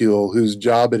molecule whose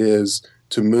job it is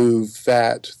to move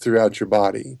fat throughout your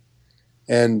body.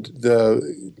 And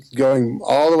going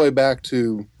all the way back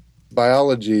to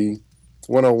biology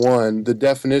 101, the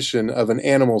definition of an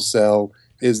animal cell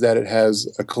is that it has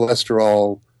a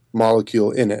cholesterol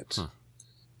molecule in it. Huh.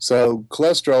 So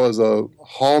cholesterol is a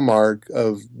hallmark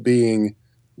of being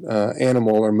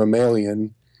animal or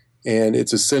mammalian, and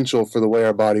it's essential for the way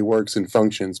our body works and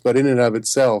functions. But in and of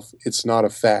itself, it's not a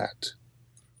fat.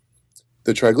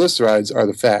 The triglycerides are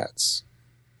the fats.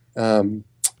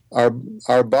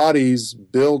 Our bodies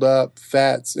build up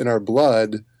fats in our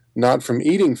blood, not from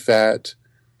eating fat,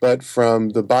 but from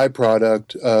the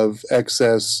byproduct of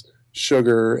excess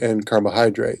sugar and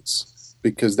carbohydrates,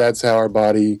 because that's how our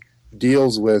body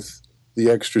deals with the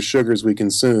extra sugars we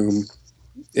consume.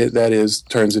 That is,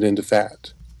 turns it into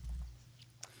fat.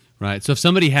 Right. So if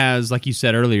somebody has, like you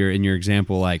said earlier in your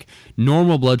example, like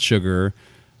normal blood sugar,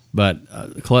 but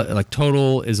like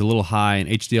total is a little high and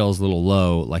HDL is a little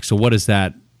low, like, so what does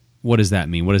that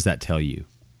mean? What does that tell you?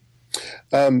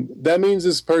 That means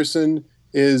this person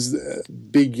is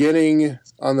beginning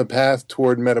on the path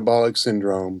toward metabolic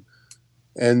syndrome,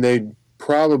 and they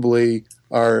probably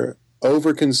are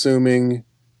over-consuming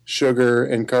sugar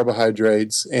and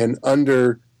carbohydrates and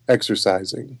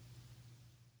under-exercising.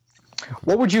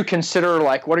 What would you consider,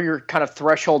 like, what are your kind of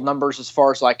threshold numbers as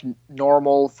far as, like,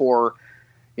 normal for,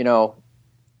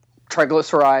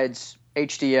 triglycerides,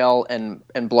 HDL,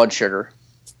 and blood sugar?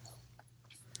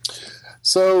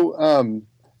 So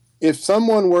if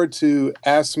someone were to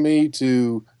ask me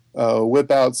to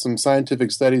whip out some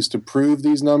scientific studies to prove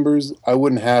these numbers, I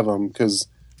wouldn't have them because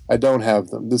I don't have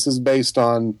them. This is based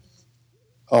on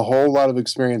a whole lot of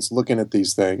experience looking at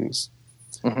these things.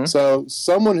 Mm-hmm. So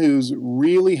someone who's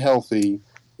really healthy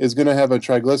is going to have a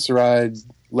triglyceride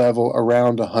level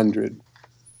around 100.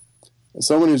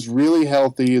 Someone who's really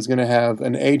healthy is going to have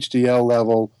an HDL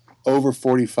level over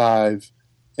 45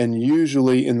 and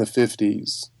usually in the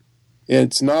 50s.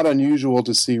 It's not unusual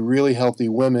to see really healthy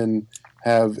women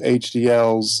have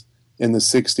HDLs in the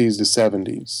 60s to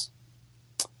 70s.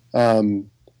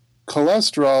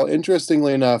 Cholesterol,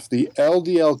 interestingly enough, the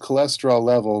LDL cholesterol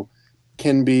level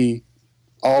can be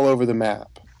all over the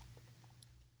map.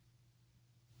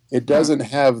 It doesn't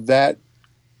have that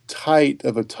tight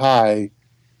of a tie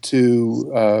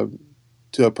to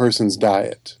a person's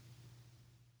diet.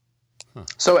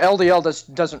 So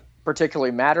LDL doesn't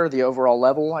particularly matter, the overall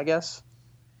level, I guess?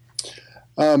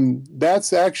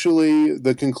 That's actually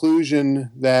the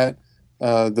conclusion that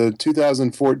the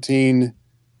 2014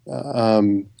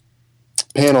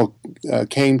 panel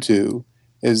came to,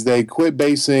 is they quit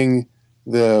basing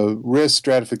the risk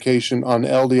stratification on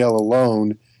LDL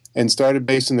alone and started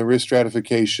basing the risk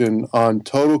stratification on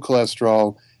total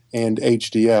cholesterol and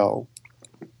HDL.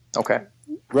 Okay.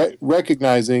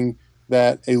 Recognizing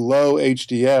that a low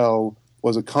HDL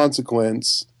was a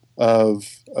consequence of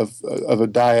a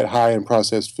diet high in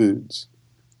processed foods.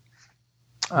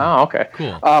 Oh, okay.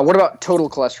 Cool. What about total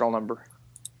cholesterol number?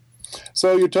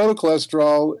 So your total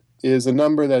cholesterol is a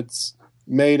number that's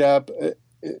made up,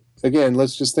 again,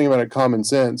 let's just think about it common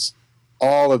sense,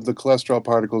 all of the cholesterol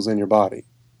particles in your body.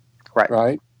 Right.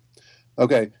 Right?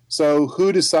 Okay, so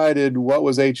who decided what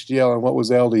was HDL and what was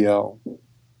LDL?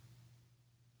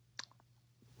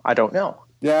 I don't know.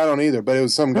 Yeah, I don't either, but it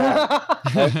was some guy.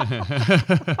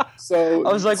 So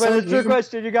I was like, well, that's your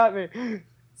question. You got me.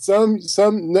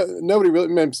 Nobody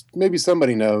really, maybe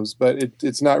somebody knows, but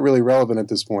it's not really relevant at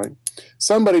this point.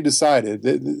 Somebody decided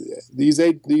that these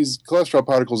cholesterol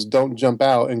particles don't jump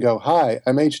out and go, "Hi,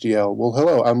 I'm HDL." Well,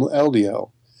 hello, I'm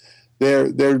LDL.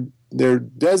 They're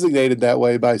designated that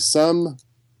way by some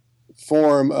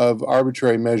form of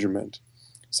arbitrary measurement.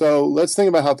 So let's think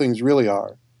about how things really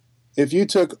are. If you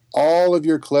took all of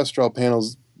your cholesterol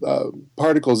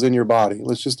particles in your body,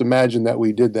 let's just imagine that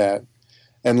we did that,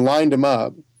 and lined them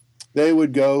up, they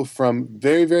would go from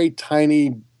very, very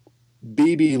tiny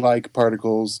BB-like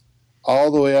particles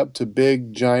all the way up to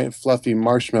big, giant, fluffy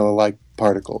marshmallow-like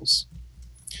particles.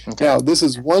 Okay. Now, this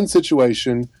is one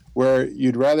situation where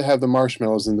you'd rather have the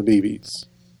marshmallows than the BBs.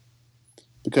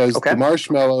 Because the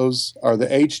marshmallows are the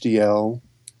HDL.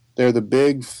 They're the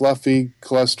big, fluffy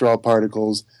cholesterol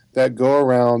particles that go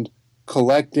around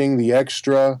collecting the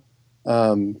extra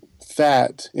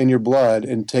fat in your blood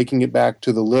and taking it back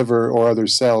to the liver or other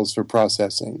cells for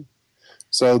processing.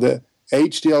 So the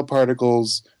HDL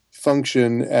particles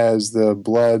function as the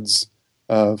blood's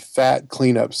fat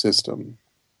cleanup system.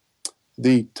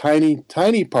 The tiny,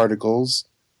 tiny particles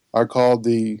are called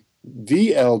the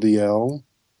VLDL.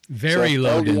 Very so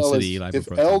low density lipoprotein. If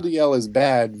LDL is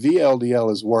bad, VLDL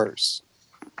is worse.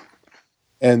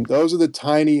 And those are the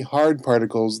tiny, hard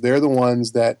particles. They're the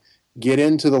ones that get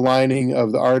into the lining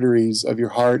of the arteries of your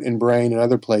heart and brain and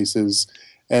other places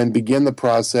and begin the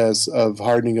process of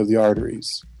hardening of the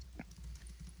arteries.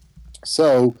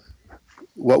 So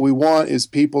what we want is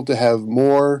people to have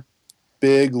more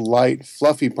big, light,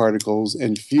 fluffy particles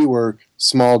and fewer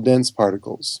small, dense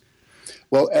particles.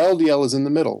 Well, LDL is in the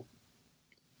middle.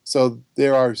 So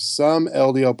there are some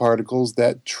LDL particles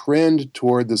that trend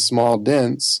toward the small,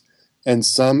 dense, and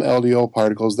some LDL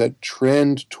particles that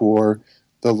trend toward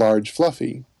the large,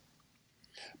 fluffy.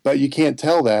 But you can't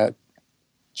tell that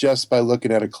just by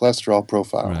looking at a cholesterol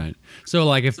profile. Right. So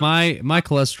like if my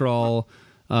cholesterol,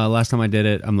 last time I did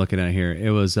it, I'm looking at it here,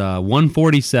 it was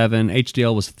 147,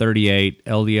 HDL was 38,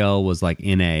 LDL was like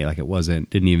NA, like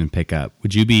didn't even pick up.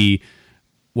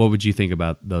 What would you think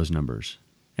about those numbers?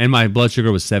 And my blood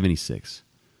sugar was 76.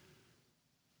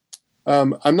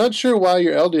 I'm not sure why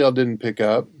your LDL didn't pick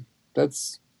up.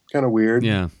 That's kind of weird.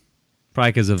 Yeah.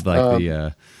 Probably because of like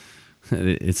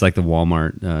it's like the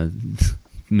Walmart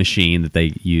machine that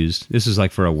they used. This is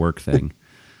like for a work thing.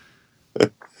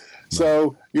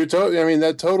 So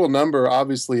that total number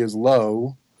obviously is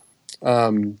low.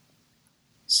 But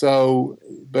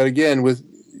again,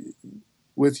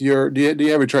 with your, do you have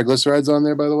your triglycerides on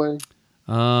there, by the way?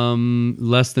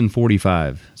 Less than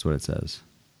 45 is what it says.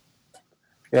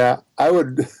 Yeah,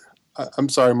 I'm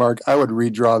sorry, Mark. I would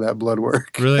redraw that blood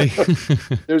work. Really?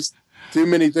 There's too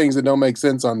many things that don't make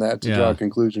sense on that to draw a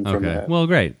conclusion from that. Well,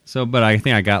 great. So, but I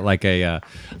think I got like a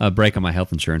break on my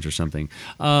health insurance or something.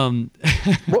 What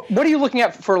are you looking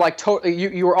at for like total?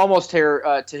 You were almost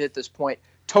here to hit this point.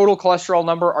 Total cholesterol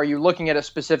number. Are you looking at a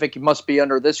specific? It must be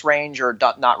under this range, or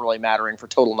not really mattering for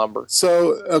total number.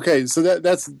 So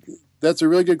that's a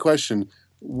really good question.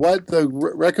 What the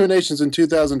recommendations in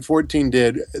 2014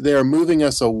 did, they are moving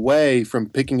us away from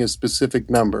picking a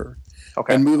specific number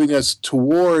and moving us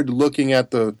toward looking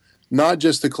at not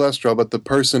just the cholesterol, but the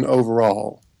person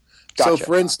overall. Gotcha. So,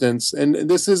 for instance, and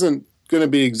this isn't going to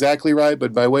be exactly right,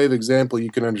 but by way of example, you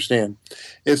can understand.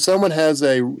 If someone has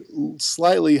a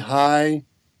slightly high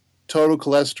total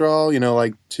cholesterol,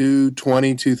 like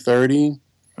 220, 230,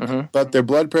 but their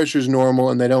blood pressure is normal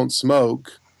and they don't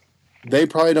smoke, they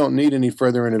probably don't need any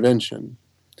further intervention.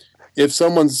 If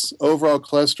someone's overall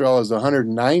cholesterol is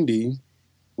 190,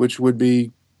 which would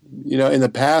be, in the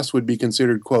past would be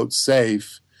considered, quote,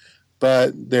 safe,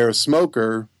 but they're a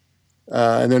smoker,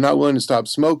 and they're not willing to stop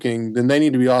smoking, then they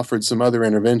need to be offered some other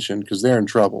intervention because they're in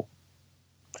trouble.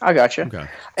 I got you. Okay.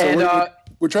 And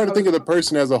we're trying to think of the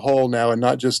person as a whole now and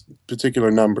not just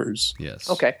particular numbers. Yes.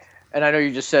 okay. And I know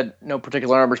you just said no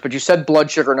particular numbers, but you said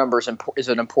blood sugar numbers is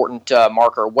an important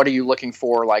marker. What are you looking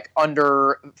for? Like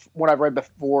under what I've read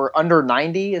before, under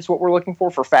 90 is what we're looking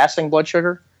for fasting blood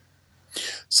sugar?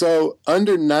 So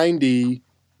under 90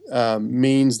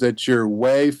 means that you're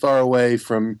way far away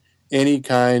from any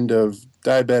kind of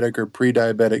diabetic or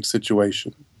pre-diabetic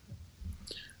situation.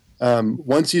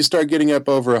 Once you start getting up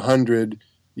over 100,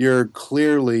 you're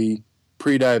clearly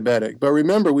pre-diabetic. But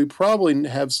remember, we probably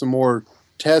have some more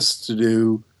tests to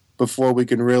do before we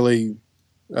can really,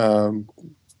 put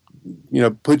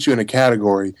you in a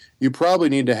category. You probably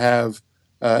need to have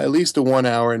at least a 1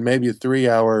 hour and maybe a 3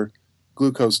 hour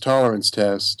glucose tolerance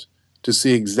test to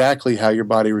see exactly how your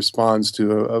body responds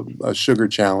to a sugar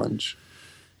challenge.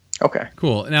 Okay.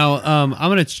 Cool. Now, I'm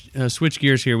going to switch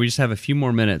gears here. We just have a few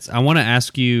more minutes. I want to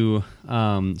ask you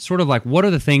sort of like, what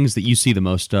are the things that you see the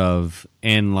most of,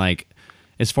 and like,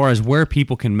 as far as where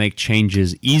people can make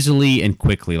changes easily and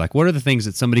quickly? Like, what are the things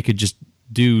that somebody could just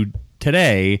do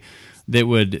today that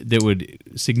would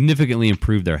significantly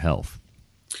improve their health?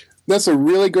 That's a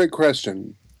really great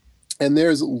question. And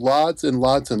there's lots and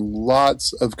lots and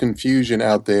lots of confusion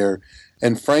out there.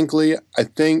 And frankly, I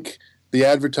think the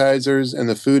advertisers and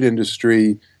the food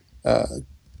industry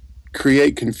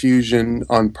create confusion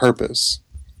on purpose.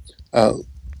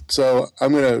 So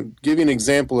I'm going to give you an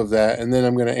example of that, and then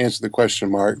I'm going to answer the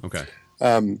question, Mark. Okay.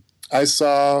 I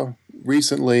saw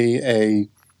recently a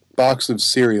box of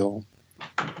cereal,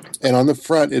 and on the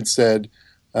front it said,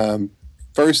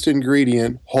 first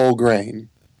ingredient, whole grain.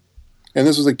 And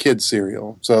this was a kid's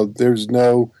cereal. So there's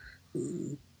no...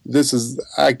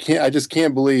 I just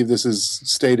can't believe this is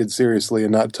stated seriously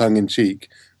and not tongue in cheek.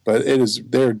 But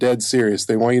they're dead serious.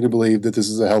 They want you to believe that this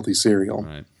is a healthy cereal.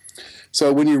 Right.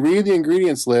 So when you read the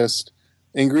ingredients list,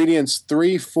 ingredients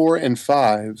 3, 4, and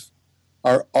 5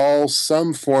 are all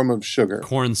some form of sugar.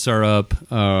 Corn syrup,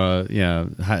 Yes,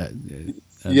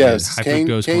 high cane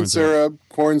fructose corn syrup,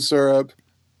 corn syrup,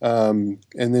 and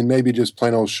then maybe just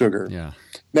plain old sugar. Yeah.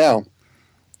 Now,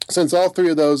 since all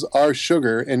three of those are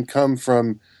sugar and come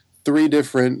from three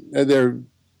different,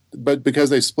 but because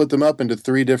they split them up into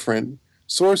three different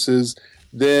sources,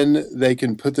 then they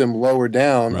can put them lower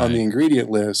down on the ingredient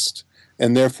list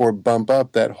and therefore bump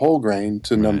up that whole grain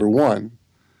to number 1.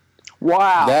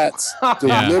 Wow. That's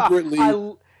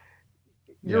deliberately...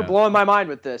 You're blowing my mind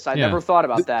with this. I never thought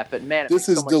about that, but man, this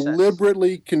is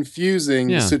deliberately confusing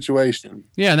the situation.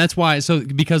 Yeah, and that's why. So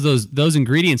because those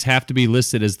ingredients have to be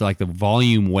listed as like the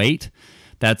volume weight.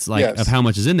 That's like of how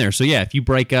much is in there. So yeah, if you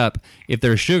break up, if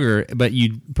there's sugar, but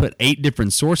you put 8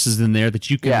 different sources in there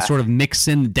that you can sort of mix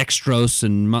in dextrose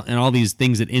and all these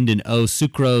things that end in O,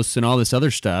 sucrose and all this other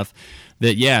stuff.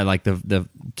 That like the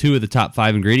 2 of the top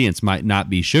 5 ingredients might not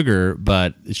be sugar,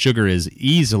 but sugar is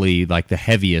easily like the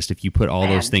heaviest if you put all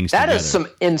those things together. That is some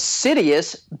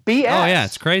insidious BS. Oh yeah,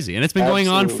 it's crazy, and it's been going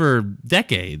on for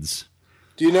decades.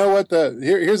 Do you know what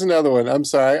here's another one. I'm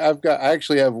sorry, I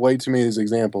actually have way too many of these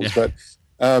examples, but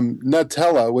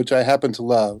Nutella, which I happen to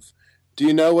love. Do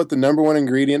you know what the number 1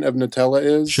 ingredient of Nutella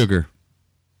is? Sugar.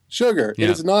 Sugar. Yeah.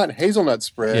 It is not hazelnut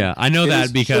spread. Yeah, I know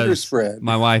that because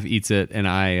my wife eats it, and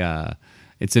I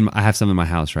have some in my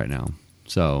house right now.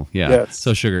 So yeah,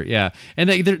 so sugar. Yeah, and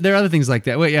there are other things like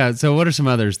that. Wait, yeah. So what are some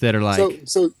others that are like?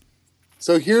 So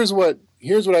here's what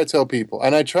I tell people,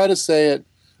 and I try to say it.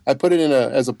 I put it in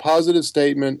as a positive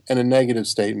statement and a negative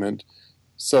statement,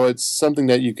 so it's something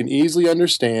that you can easily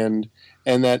understand,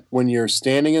 and that when you're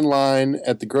standing in line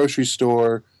at the grocery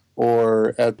store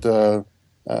or at the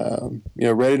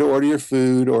ready to order your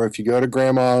food, or if you go to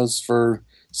grandma's for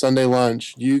Sunday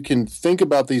lunch, you can think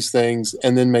about these things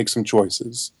and then make some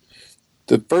choices.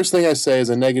 The first thing I say as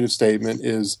a negative statement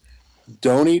is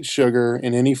don't eat sugar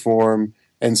in any form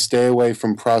and stay away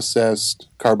from processed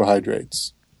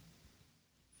carbohydrates.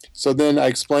 So then I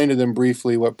explain to them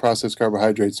briefly what processed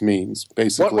carbohydrates means.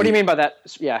 Basically, what do you mean by that?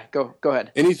 Yeah, go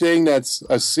ahead. Anything that's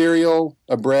a cereal,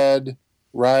 a bread,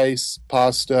 rice,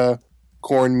 pasta,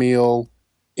 cornmeal,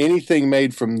 anything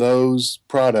made from those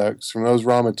products, from those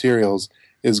raw materials,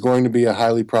 is going to be a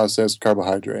highly processed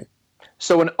carbohydrate.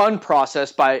 So an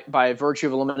unprocessed, by virtue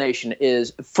of elimination,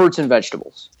 is fruits and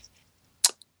vegetables.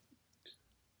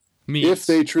 Meats. If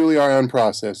they truly are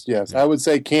unprocessed, yes. I would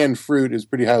say canned fruit is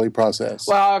pretty highly processed.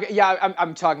 Well, yeah,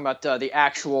 I'm talking about the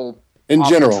actual in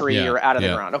general tree or out of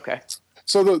the ground. Okay.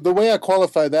 So the way I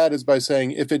qualify that is by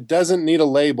saying if it doesn't need a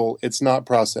label, it's not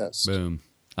processed. Boom.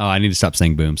 Oh, I need to stop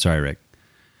saying boom. Sorry, Rick.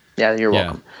 Yeah, you're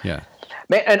welcome. Yeah.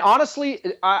 Man, and honestly,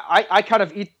 I kind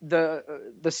of eat the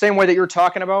same way that you're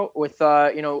talking about, with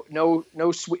no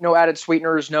added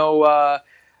sweeteners, no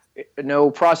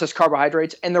processed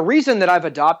carbohydrates. And the reason that I've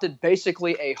adopted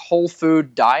basically a whole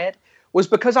food diet was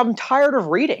because I'm tired of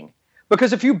reading.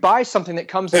 Because if you buy something that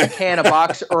comes in a can, a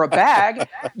box, or a bag,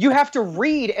 you have to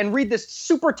read this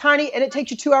super tiny, and it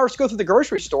takes you 2 hours to go through the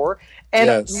grocery store.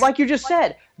 And like you just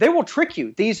said, they will trick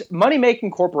you. These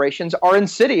money-making corporations are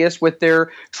insidious with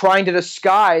their trying to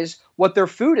disguise what their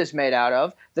food is made out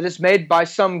of, that is made by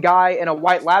some guy in a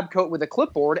white lab coat with a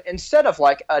clipboard instead of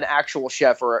like an actual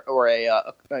chef or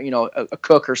a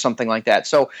cook or something like that.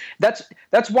 So that's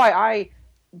why I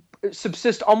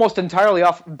subsist almost entirely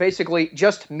off basically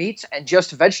just meats and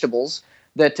just vegetables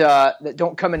that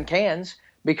don't come in cans,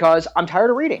 because I'm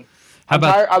tired of reading.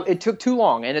 It took too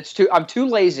long, and I'm too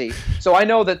lazy. So I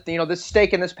know that this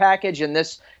steak in this package, and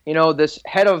this this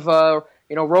head of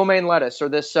romaine lettuce, or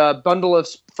this bundle of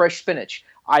fresh spinach,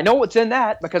 I know what's in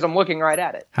that because I'm looking right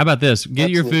at it. How about this?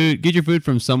 Get your food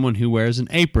from someone who wears an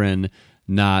apron,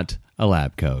 not a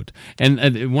lab coat.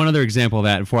 And one other example of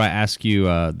that, before I ask you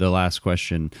the last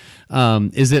question,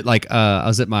 is it like I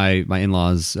was at my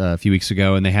in-laws a few weeks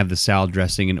ago, and they have the salad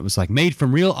dressing, and it was like made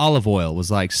from real olive oil, was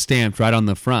like stamped right on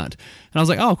the front. And I was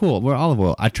like, oh, cool, we're olive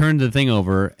oil. I turned the thing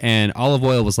over, and olive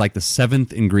oil was like the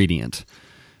 7th ingredient.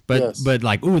 But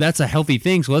like, ooh, that's a healthy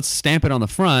thing, so let's stamp it on the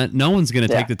front. No one's going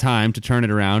to take the time to turn it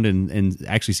around and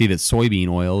actually see that soybean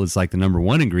oil is like the number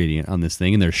 1 ingredient on this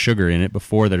thing, and there's sugar in it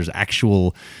before there's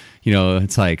actual,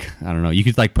 it's like, I don't know, you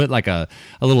could like put like a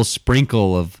little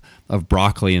sprinkle of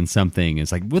broccoli in something.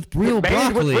 It's like with real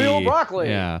broccoli.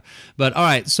 Yeah. But all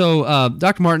right, so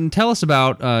Dr. Martin, tell us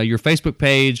about your Facebook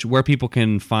page, where people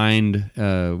can find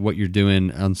what you're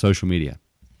doing on social media.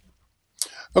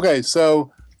 Okay,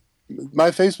 so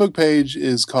my Facebook page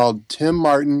is called Tim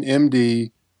Martin,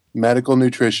 MD, Medical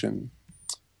Nutrition.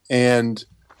 And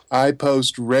I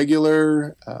post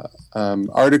regular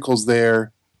articles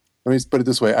there. Let me put it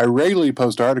this way. I regularly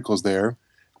post articles there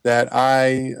that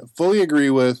I fully agree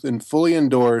with and fully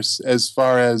endorse, as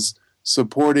far as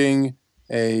supporting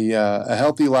a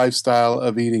healthy lifestyle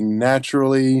of eating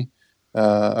naturally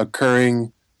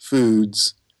occurring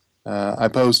foods. I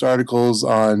post articles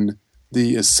on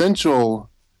the essential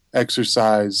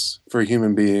exercise for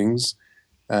human beings.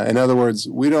 In other words,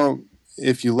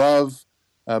 if you love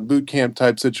boot camp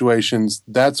type situations,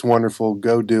 that's wonderful,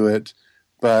 go do it.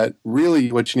 But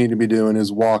really what you need to be doing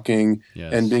is walking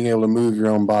and being able to move your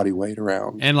own body weight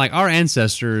around. And like our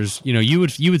ancestors, you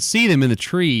would see them in the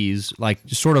trees, like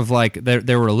just sort of like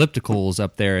there were ellipticals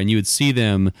up there, and you would see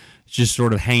them just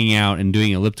sort of hanging out and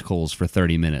doing ellipticals for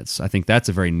 30 minutes. I think that's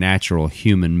a very natural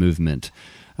human movement.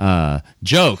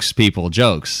 Jokes.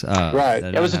 Right.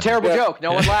 It was a terrible joke.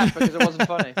 No one laughed because it wasn't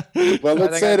funny. Well,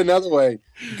 let's say it another way.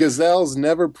 Gazelles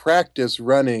never practice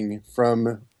running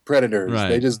from predators. Right.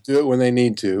 They just do it when they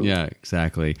need to. Yeah,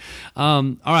 exactly.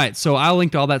 All right, so I'll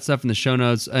link to all that stuff in the show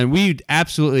notes, and we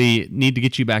absolutely need to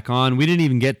get you back on. We didn't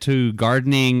even get to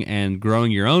gardening and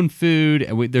growing your own food.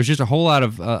 There's just a whole lot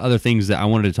of other things that I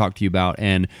wanted to talk to you about,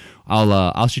 and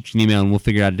I'll shoot you an email, and we'll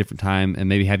figure out a different time and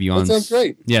maybe have you on. That sounds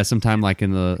great. Yeah, sometime like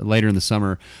later in the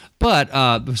summer. But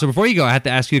so before you go, I have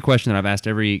to ask you a question that I've asked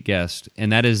every guest,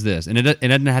 and that is this, and it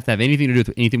doesn't have to have anything to do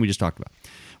with anything we just talked about.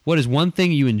 What is one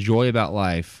thing you enjoy about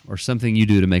life, or something you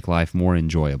do to make life more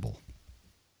enjoyable?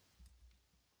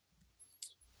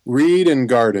 Read and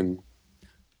garden.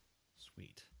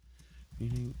 Sweet.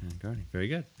 Reading and gardening. Very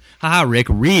good. Haha, Rick,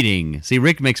 reading. See,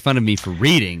 Rick makes fun of me for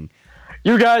reading.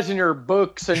 You guys and your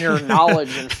books and your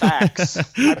knowledge and facts.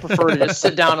 I prefer to just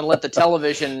sit down and let the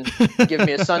television give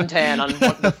me a suntan on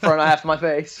the front half of my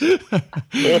face.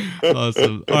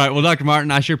 Awesome. All right. Well, Dr.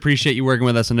 Martin, I sure appreciate you working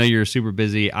with us. I know you're super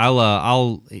busy.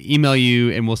 I'll email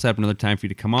you, and we'll set up another time for you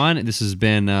to come on. This has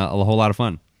been a whole lot of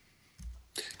fun.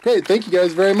 Great. Thank you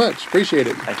guys very much. Appreciate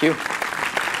it. Thank you.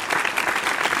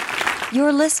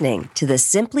 You're listening to the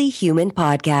Simply Human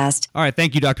podcast. All right,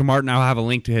 thank you, Dr. Martin. I'll have a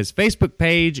link to his Facebook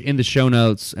page in the show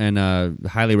notes, and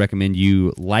highly recommend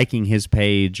you liking his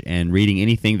page and reading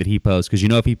anything that he posts, because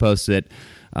if he posts it,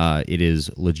 it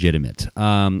is legitimate.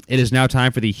 It is now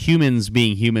time for the Humans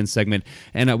Being Human segment,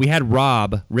 and we had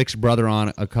Rob, Rick's brother,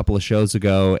 on a couple of shows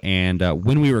ago, and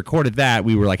when we recorded that,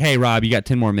 we were like, hey, Rob, you got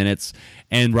 10 more minutes,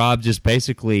 and Rob just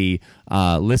basically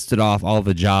listed off all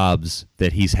the jobs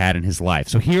that he's had in his life.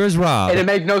 So here's Rob. And it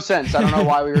made no sense. I don't know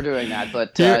why we were doing that,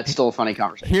 but it's still a funny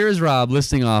conversation. Here's Rob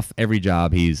listing off every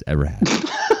job he's ever had.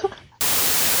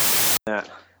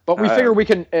 But we figure we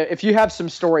can, if you have some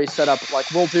stories set up, like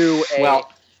we'll do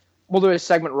a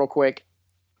segment real quick.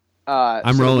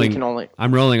 I'm so rolling. We can only...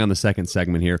 I'm rolling on the second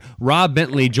segment here. Rob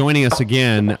Bentley joining us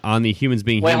again on the Humans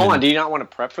Being Wait, Human. hold on. Do you not want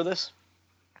to prep for this?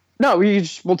 No,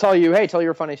 we'll tell you. Hey, tell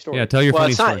your funny story. Yeah, tell your Well,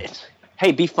 funny it's not. story.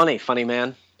 Hey, be funny, funny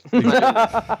man.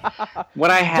 What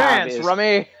I have Dance, is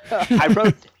Rummy.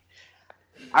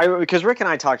 because Rick and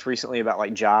I talked recently about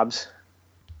like jobs.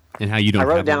 And how you don't. I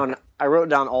wrote have down. I wrote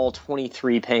down all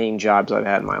 23 paying jobs I've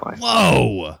had in my life.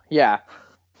 Whoa! Yeah.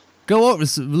 Go over.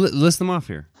 List them off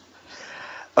here.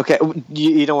 Okay,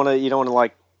 you don't want to. You don't want to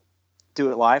like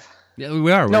do it live. Yeah,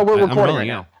 we are. No, we're I'm recording rolling right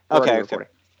out. now. We're Okay, recording.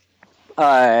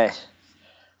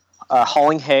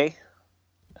 Hauling hay.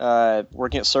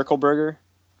 Working at Circle Burger.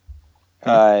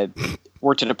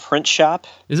 Worked at a print shop.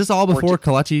 Is this all before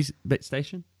Kalachi's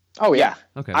station? Oh, yeah.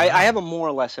 Okay. I have them more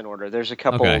or less in order. There's a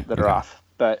couple Okay, that are off,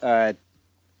 but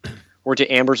worked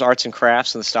at Amber's Arts and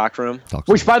Crafts in the stock room.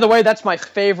 Which, by the way, that's my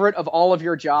favorite of all of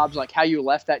your jobs. Like, how you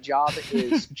left that job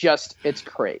is just, it's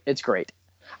great. It's great.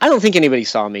 I don't think anybody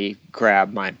saw me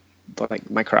grab my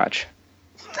crotch.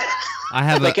 I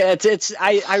have Like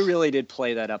I really did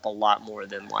play that up a lot more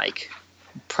than like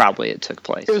probably it took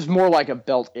place. It was more like a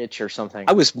belt itch or something.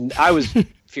 I was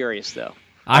furious though.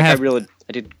 I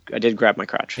did grab my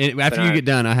crotch. After you get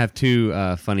done, I have two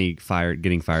funny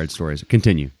getting fired stories.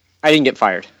 Continue. I didn't get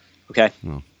fired. Okay.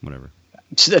 Well, whatever.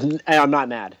 I'm not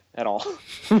mad at all.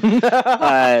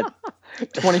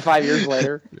 25 years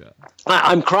later.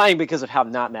 I'm crying because of how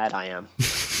not mad I am.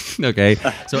 Okay.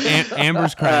 So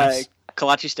Amber's Crafts.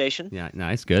 Kalachi Station. Yeah,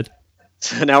 nice, good.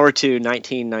 So now we're to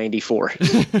 1994.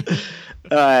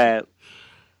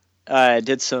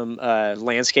 Did some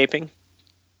landscaping.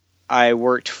 I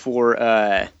worked for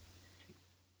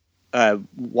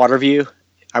Waterview.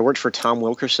 I worked for Tom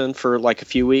Wilkerson for like a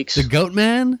few weeks. The Goat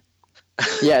Man?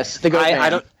 Yes, the goat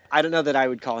man. I don't know that I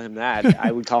would call him that.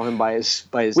 I would call him by his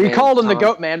We name, called him the Tom.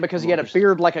 goat man because he had a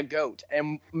beard like a goat.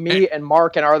 And me and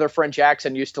Mark and our other friend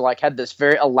Jackson used to like had this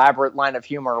very elaborate line of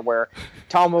humor where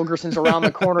Tom Wilkerson's around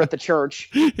the corner at the church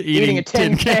eating a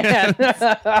tin can.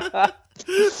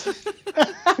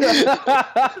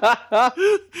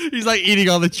 He's like eating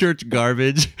all the church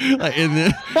garbage. Like in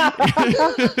the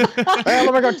Hey,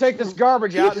 let me go take this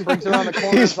garbage out, and brings it around the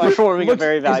corner. He's It's like, performing a looks-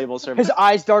 very valuable service. His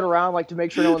eyes dart around like to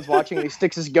make sure no one's watching, and he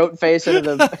sticks his goat face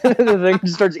into the thing and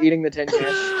starts eating the tin can.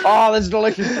 Oh, this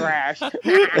delicious trash.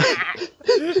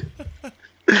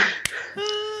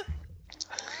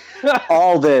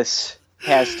 All this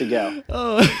has to go.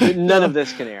 oh. None of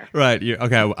this can air. Right.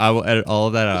 Okay. I will edit all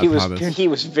of that out. I promise. He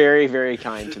was very, very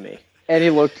kind to me. And he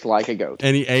looked like a goat.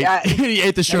 And he ate. Yeah. He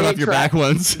ate the shirt And he off your tried. back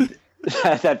once.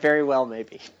 That very well may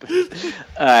be.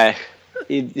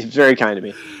 He's very kind to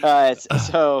me.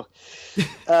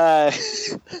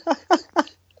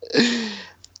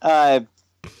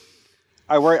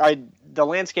 The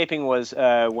landscaping was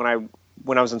when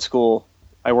I was in school.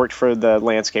 I worked for the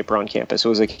landscaper on campus. It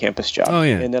was a campus job. Oh,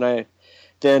 yeah. And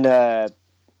then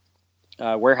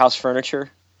warehouse furniture,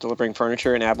 delivering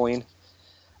furniture in Abilene.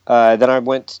 Then I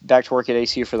went back to work at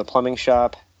ACU for the plumbing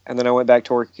shop, and then I went back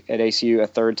to work at ACU a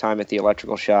third time at the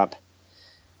electrical shop.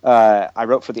 I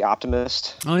wrote for The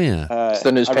Optimist. Oh yeah. It's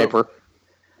the newspaper.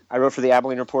 I wrote for the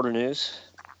Abilene Reporter News.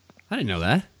 I didn't know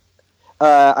that.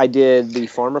 I did the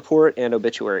Farm Report and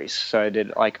obituaries, so I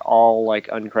did like all like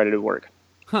uncredited work.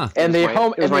 Huh. And the It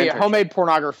was my internship. homemade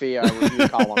pornography review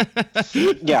column.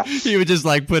 Yeah, He would just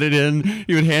like put it in.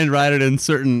 He would handwrite it in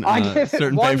certain I give it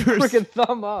certain one papers. freaking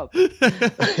thumb up.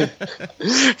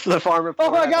 for the Farm Report.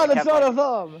 Oh my god, I it's not a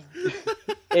thumb.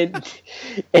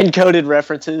 encoded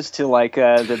references to like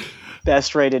the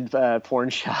best rated porn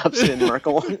shops in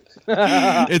Merkel.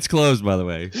 It's closed, by the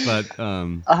way. But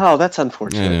Oh, that's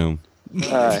unfortunate. I know.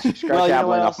 Well, you know Abilene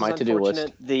what off else my is to-do list.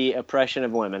 unfortunate? The oppression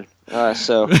of women. You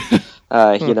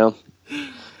know.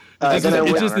 It's then I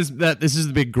went- just this is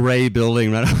the big gray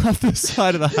building right off the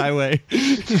side of the highway.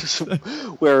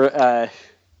 where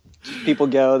people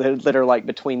go that are like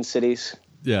between cities,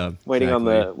 Yeah. waiting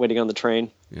exactly. on the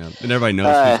train. Yeah, and everybody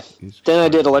knows. Then I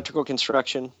did electrical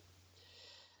construction.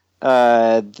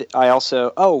 I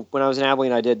also when I was in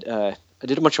Abilene, I did a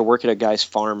bunch of work at a guy's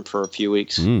farm for a few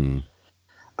weeks. Mm.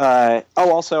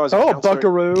 Also I was a counselor.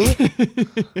 buckaroo.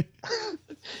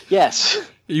 Yes.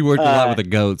 You worked a lot with the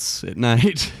goats at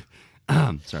night.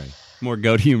 Sorry, more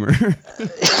goat humor.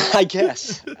 I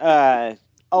guess. I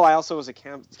also was a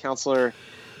counselor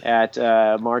at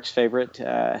Mark's favorite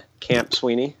Camp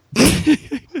Sweeney.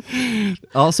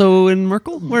 Also in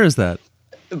Merkel? Where is that?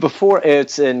 Before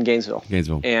it's in Gainesville.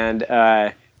 Gainesville. And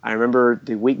I remember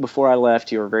the week before I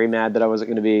left, you were very mad that I wasn't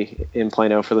going to be in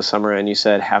Plano for the summer, and you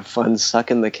said, "Have fun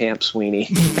sucking the camp, Sweeney."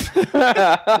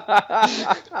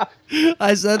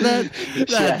 I said that?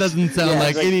 That doesn't sound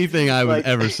like anything I would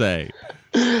ever say.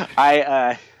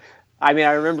 I mean,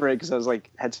 I remember it because I was like,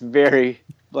 that's very,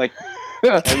 like,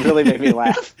 it really made me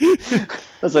laugh. I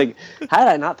was like, how had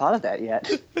I not thought of that yet?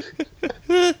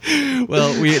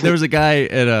 Well, there was a guy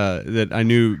that I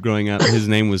knew growing up. His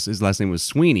last name was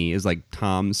Sweeney. It's like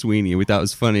Tom Sweeney. We thought it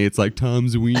was funny. It's like Tom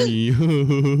Sweeney.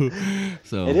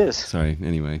 So it is. Sorry.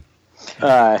 Anyway,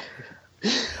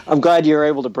 I'm glad you were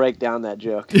able to break down that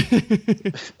joke.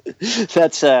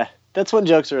 That's when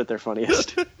jokes are at their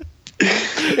funniest.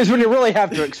 Is when you really have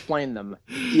to explain them.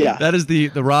 Yeah, that is the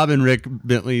Rob and Rick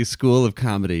Bentley School of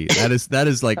Comedy. That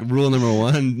is like rule number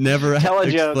one. Never tell a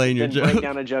joke, explain your then joke. break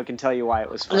down a joke and tell you why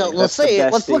it was funny. No, let's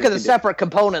look at the separate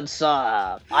components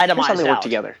itemized Here's how they work out.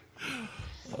 together.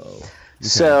 Okay.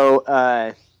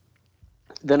 So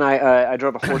then I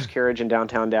drove a horse carriage in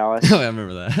downtown Dallas. Oh, I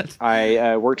remember that.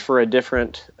 I worked for a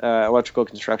different electrical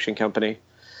construction company,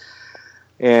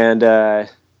 and then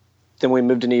we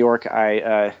moved to New York.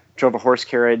 I drove a horse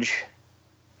carriage,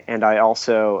 and I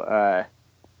also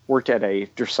worked at a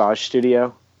dressage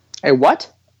studio. A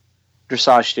what?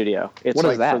 Dressage studio. It's What is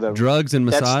like that? For the, Drugs and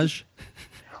That's- massage.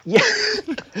 yeah,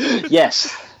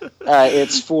 yes.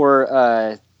 It's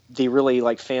for the really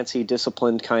like fancy,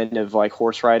 disciplined kind of like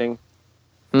horse riding.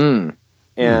 Mm.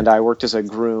 And I worked as a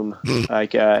groom.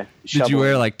 Like, Did you shoveling.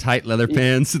 wear like tight leather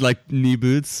pants, and like knee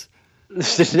boots?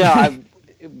 No, I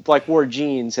like wore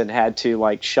jeans and had to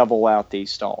like shovel out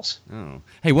these stalls. Oh,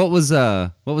 hey, what was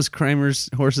Kramer's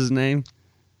horse's name?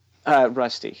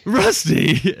 Rusty.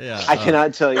 Rusty. Yeah. I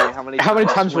cannot tell you how many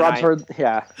times when Rob's I- heard?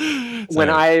 Yeah. when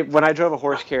I drove a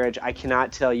horse carriage, I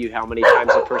cannot tell you how many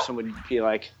times a person would be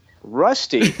like,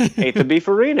 "Rusty ate the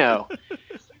beefarino,"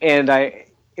 and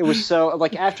it was so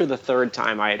like after the third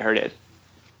time I had heard it,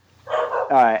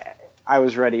 I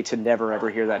was ready to never ever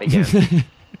hear that again.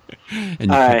 And you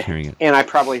kept hearing it. And I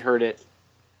probably heard it,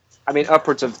 I mean,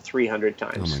 upwards of 300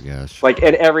 times. Oh my gosh. Like,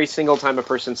 and every single time a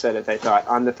person said it, they thought,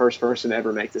 I'm the first person to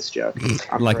ever make this joke.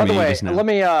 I'm Like By the me. way, just now. let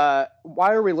me.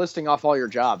 Why are we listing off all your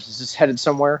jobs? Is this headed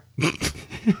somewhere?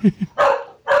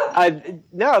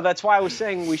 No, that's why I was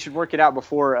saying we should work it out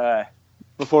before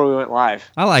we went live.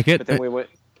 I like it. But then we went.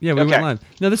 Yeah, we Okay. went live.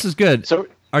 No, this is good. So,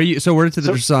 So we're to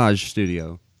the dressage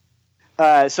studio.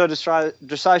 so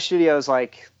dressage studio is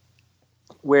like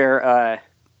where,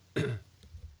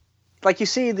 like you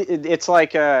see, it's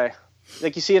like you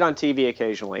see it on TV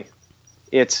occasionally.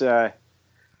 It's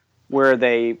where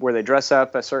they dress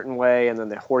up a certain way, and then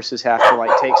the horses have to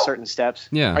like take certain steps.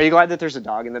 Yeah. Are you glad that there's a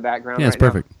dog in the background? Yeah, it's right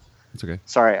now? perfect. It's okay.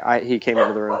 Sorry, he came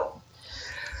into the room.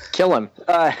 Kill him.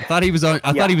 I thought he was on.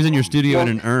 I thought he was in your studio in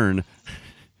an urn.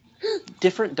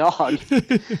 Different dog.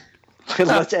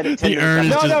 Let's edit 10 The urn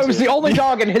minutes is out. No, it was the only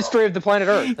dog in history of the planet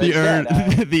Earth. The urn.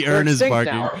 The urn is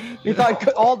barking. Now. He thought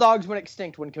all dogs went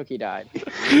extinct when Cookie died.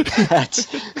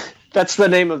 That's the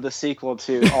name of the sequel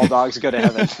to All Dogs Go to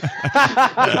Heaven.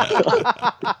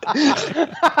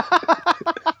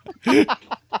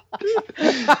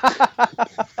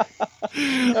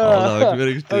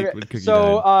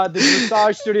 So the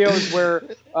dressage studio is where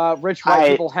rich white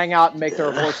people hang out and make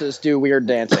their horses do weird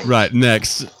dancing. Right.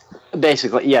 Next.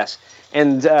 Basically, yes.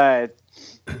 And then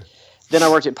I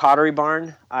worked at Pottery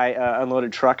Barn. I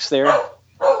unloaded trucks there.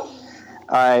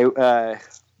 I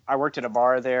worked at a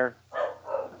bar there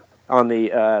on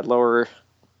the lower,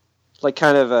 like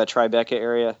kind of Tribeca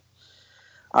area.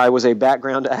 I was a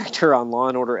background actor on Law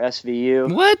 & Order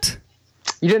SVU. What?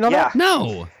 You didn't know that?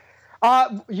 No.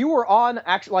 You were on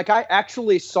actually. Like I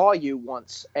actually saw you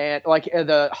once, and like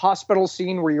the hospital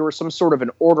scene where you were some sort of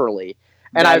an orderly.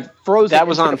 And I froze. That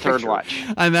was on Third Third Watch.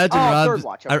 I imagine Third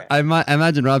Watch. Okay. I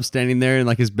imagine Rob standing there in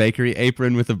like his bakery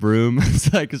apron with a broom.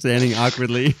 It's like standing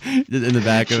awkwardly in the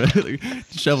back of it, like,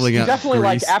 shoveling out Definitely,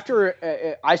 grease. like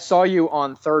after I saw you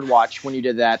on Third Watch when you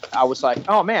did that, I was like,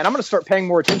 oh man, I'm going to start paying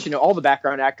more attention to all the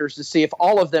background actors to see if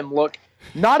all of them look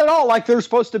not at all like they're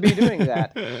supposed to be doing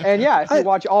that. And yeah, if you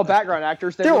watch all background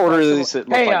actors, They're look orderlies that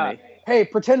look hey, like me. Hey,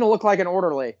 pretend to look like an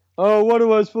orderly. Oh, what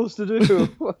am I supposed to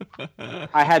do?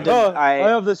 I had to. I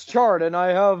have this chart and I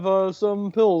have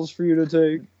some pills for you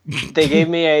to take. They gave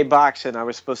me a box and I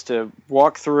was supposed to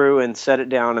walk through and set it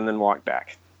down and then walk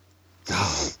back.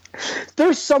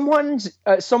 There's someone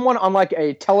on like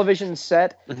a television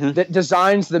set that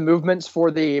designs the movements for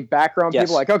the background Yes.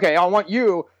 people. Like, okay, I want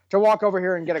you to walk over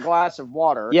here and get a glass of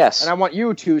water. Yes. And I want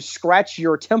you to scratch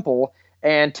your temple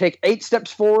and take 8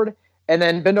 steps forward and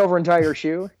then bend over and tie your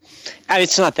shoe.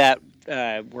 It's not that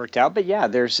worked out. But yeah,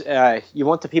 there's you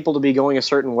want the people to be going a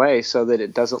certain way so that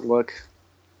it doesn't look,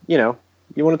 you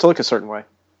want it to look a certain way.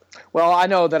 Well, I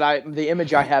know that the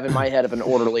image I have in my head of an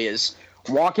orderly is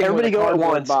walking. Everybody with a go at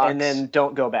cardboard once box. and then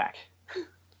don't go back.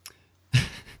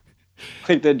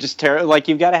 Like like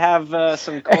you've got to have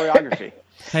some choreography.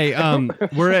 Hey,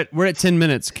 we're at 10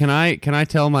 minutes. Can I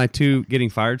tell my 2 getting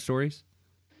fired stories?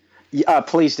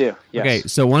 Please do. Yes. Okay,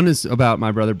 so one is about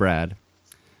my brother Brad.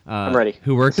 I'm ready.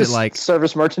 Who worked at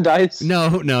service merchandise? No,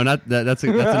 not that. That's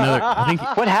another. I think.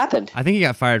 What happened? I think he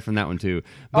got fired from that one too.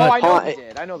 But, I know he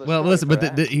did. I know the well, story listen, for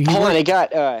but that. he Hold on,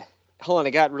 worked-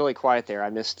 it got really quiet there. I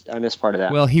missed part of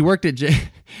that. Well, he worked at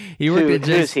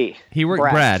Who's he? He worked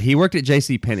Brad. He worked at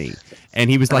JCPenney, and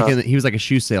he was like he was like a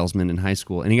shoe salesman in high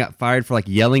school, and he got fired for like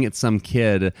yelling at some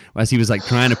kid as he was like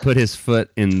trying to put his foot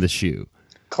in the shoe.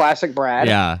 Classic Brad.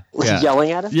 Yeah, Was he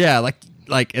yelling at him? Yeah, like,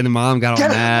 and the mom got all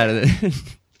mad.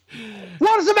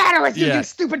 What is the matter with you, Yeah. you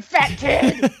stupid fat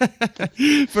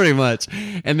kid? Pretty much.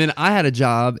 And then I had a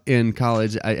job in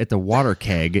college at the water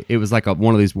keg. It was like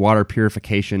one of these water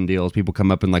purification deals. People come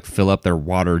up and like fill up their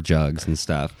water jugs and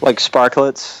stuff. Like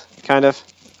sparklets, kind of.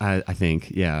 I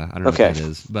think, yeah. I don't know Okay. what that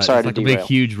is. But Sorry it's like to a big, derail.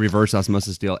 huge reverse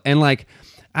osmosis deal. And like,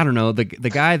 I don't know, the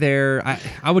guy there,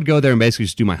 I would go there and basically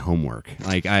just do my homework.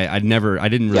 Like I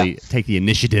didn't really take the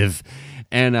initiative.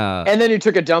 And then you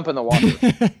took a dump in the water.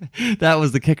 that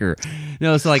was the kicker.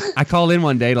 No, so like I called in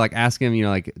one day to like ask him,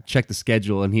 like check the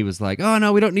schedule, and he was like, "Oh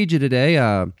no, we don't need you today.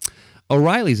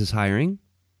 O'Reilly's is hiring."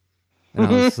 And I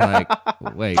was like,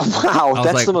 "Wait, Wow, I was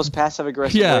that's like- the most passive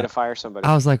aggressive Yeah. way to fire somebody.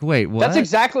 I was like, "Wait, what?" That's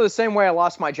exactly the same way I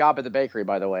lost my job at the bakery,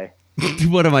 by the way.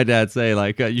 What did my dad say?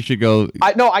 Like, you should go.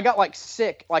 I got like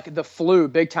sick, like the flu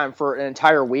big time for an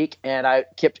entire week, and I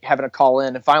kept having to call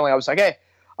in, and finally I was like, "Hey,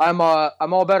 I'm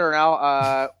all better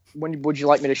now. When would you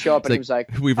like me to show up?" And he was like,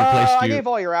 "We've replaced I you." gave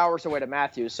all your hours away to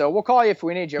Matthew, so we'll call you if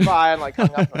we need you." Bye. And like hung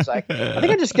up. And I was like, I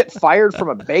think I just get fired from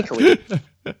a bakery.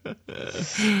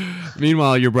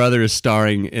 Meanwhile, your brother is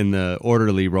starring in the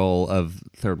orderly role of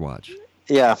Third Watch.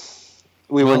 Yeah.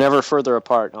 We were never further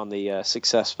apart on the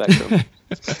success spectrum.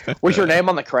 Was your name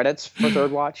on the credits for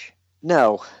Third Watch?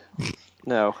 No.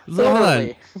 So, hold on.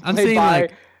 Orderly, I'm played seeing by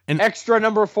like extra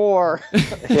number 4.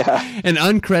 Yeah. an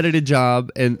uncredited job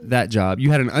and that job.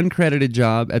 You had an uncredited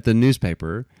job at the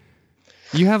newspaper.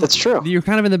 That's true. You're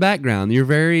kind of in the background. You're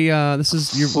very. You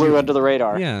Flew under the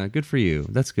radar. Yeah, good for you.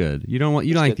 That's good. You don't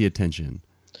like the attention.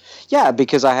 Yeah,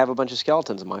 because I have a bunch of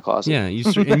skeletons in my closet. Yeah,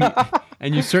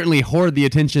 and you certainly hoard the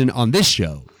attention on this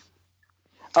show.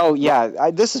 Oh,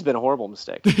 yeah. This has been a horrible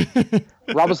mistake.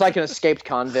 Rob was like an escaped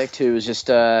convict who was just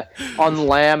on the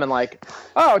lam and like,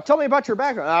 "Oh, tell me about your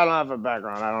background." "I don't have a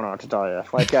background. I don't know what to tell you."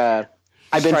 Like,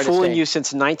 I've been fooling you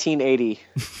since 1980.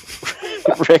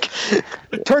 Rick.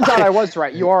 Turns out I was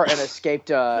right. You are an escaped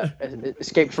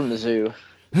from the zoo.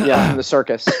 Yeah, from the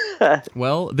circus.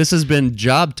 Well, this has been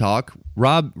Job Talk.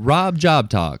 Rob Job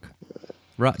Talk.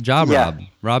 Job Yeah. Rob.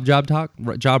 Rob Job Talk.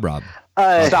 Job Rob.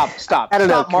 Stop. I don't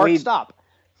know. Stop, Can Mark. we- Stop.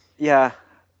 Yeah.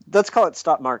 Let's call it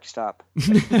Stop, Mark, Stop.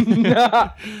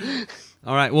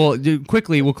 All right. Well,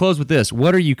 quickly, we'll close with this.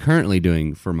 What are you currently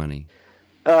doing for money?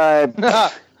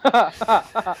 I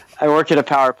work at a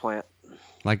power plant.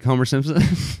 Like Homer Simpson?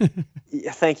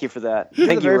 Yeah, thank you for that. You're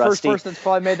Thank the you, very Rusty. first person that's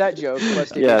probably made that joke.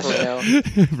 Rusty Yes.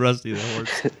 Caperino. Rusty the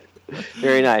horse.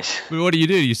 Very nice. But what do?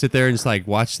 You sit there and just like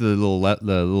watch the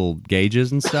little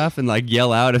gauges and stuff, and like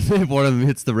yell out if one of them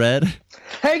hits the red.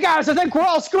 Hey guys, I think we're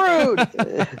all screwed.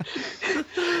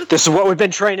 This is what we've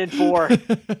been training for.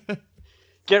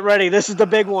 Get ready. This is the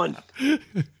big one.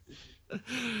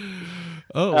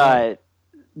 Oh, wow.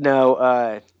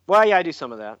 No. Well, yeah, I do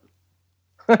some of that.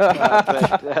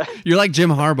 But, You're like Jim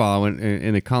Harbaugh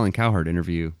in a Colin Cowherd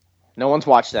interview. No one's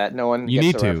watched that. No one You gets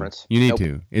need the to. reference. You need Nope.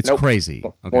 to. It's Nope. crazy.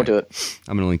 Okay. Won't do it.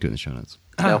 I'm going to link to it in the show notes.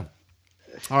 No.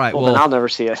 All right. well, then I'll never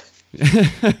see it.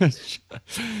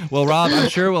 Well, Rob, I'm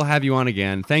sure we'll have you on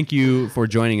again. Thank you for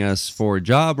joining us for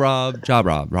Hob Rob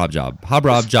Job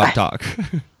Talk.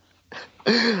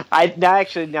 Now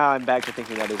I'm back to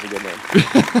thinking that is a good name.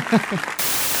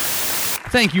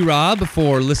 Thank you, Rob,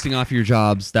 for listing off your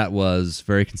jobs. That was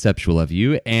very conceptual of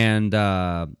you. And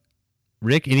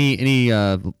Rick, any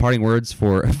parting words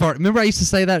for? Remember, I used to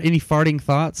say that. Any farting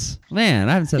thoughts? Man,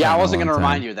 I haven't said that. Yeah, I in a wasn't long going to time.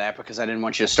 remind you of that because I didn't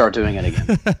want you to start doing it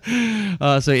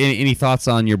again. So, any thoughts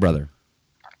on your brother?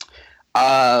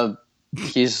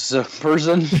 He's a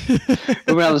person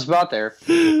who went on the spot there.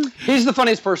 He's the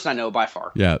funniest person I know by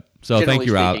far. Yeah. So, thank Generally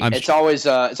you, Rob. speaking.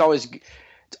 It's always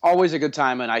it's always a good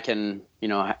time, and I can,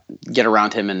 get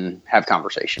around him and have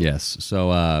conversation. Yes.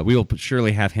 So we will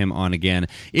surely have him on again.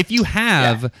 If you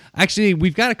have, actually,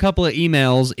 we've got a couple of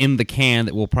emails in the can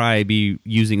that we'll probably be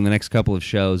using in the next couple of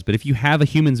shows. But if you have a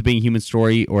Humans Being Human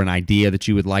story or an idea that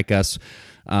you would like us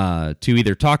to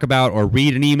either talk about or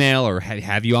read an email or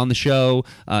have you on the show,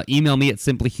 email me at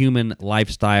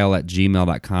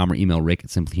simplyhumanlifestyle@gmail.com or email Rick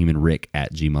at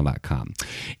simplyhumanrick@gmail.com.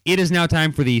 It is now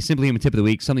time for the Simply Human Tip of the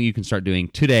Week, something you can start doing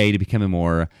today to become a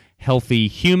more healthy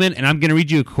human. And I'm going to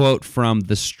read you a quote from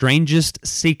The Strangest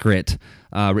Secret,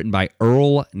 written by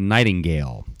Earl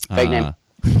Nightingale. Fake name.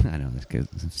 I know,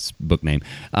 this book name.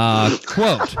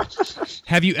 Quote,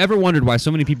 have you ever wondered why so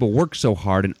many people work so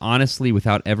hard and honestly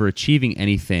without ever achieving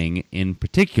anything in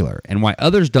particular, and why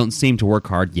others don't seem to work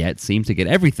hard yet seem to get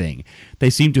everything? They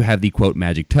seem to have the, quote,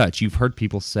 magic touch. You've heard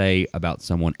people say about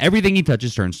someone, everything he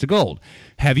touches turns to gold.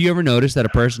 Have you ever noticed that a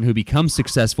person who becomes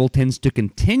successful tends to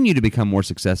continue to become more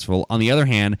successful? On the other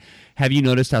hand, have you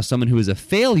noticed how someone who is a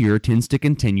failure tends to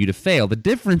continue to fail? The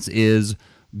difference is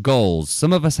goals.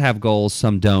 Some of us have goals,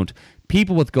 some don't.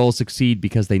 People with goals succeed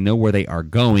because they know where they are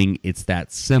going. It's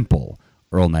that simple.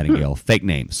 Earl Nightingale, fake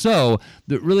name. So,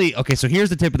 so here's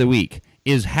the tip of the week,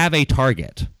 is have a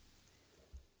target.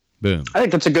 Boom. I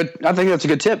think that's a good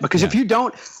tip, because if you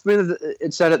don't,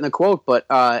 it said it in the quote, but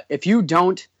if you're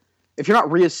not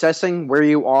reassessing where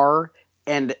you are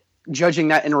and judging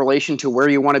that in relation to where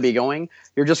you want to be going,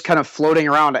 you're just kind of floating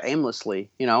around aimlessly,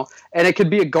 and it could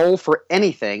be a goal for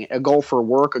anything, a goal for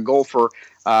work, a goal for,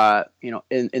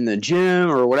 in the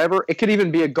gym or whatever. It could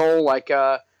even be a goal like,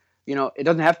 it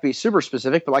doesn't have to be super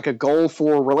specific, but like a goal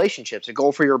for relationships, a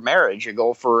goal for your marriage, a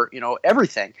goal for,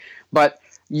 everything. But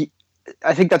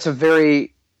I think that's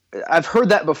I've heard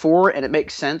that before and it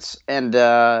makes sense. And,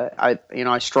 I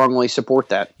strongly support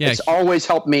that. Yeah, it's always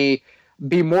helped me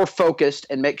be more focused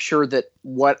and make sure that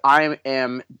what I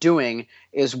am doing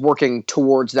is working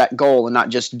towards that goal and not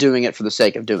just doing it for the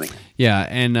sake of doing it. Yeah,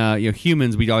 and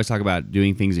humans, we always talk about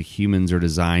doing things that humans are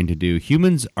designed to do.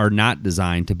 Humans are not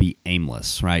designed to be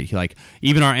aimless, right? Like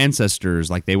even our ancestors,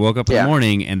 like they woke up in the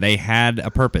morning and they had a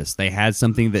purpose. They had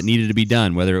something that needed to be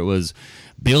done, whether it was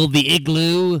build the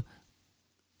igloo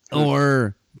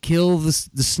or kill the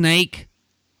snake.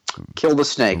 Kill the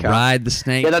snake. Ride the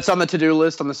snake. Yeah, that's on the to-do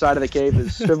list on the side of the cave.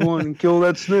 Is everyone kill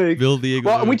that snake? Build the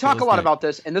igloo. Well, and we talk a lot about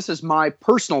this, and this is my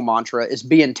personal mantra: is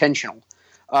be intentional.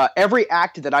 Every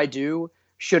act that I do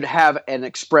should have an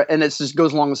express, and this just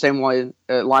goes along the same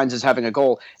lines as having a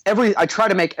goal. I try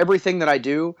to make everything that I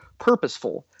do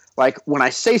purposeful. Like when I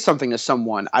say something to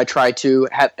someone, I try to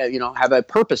have a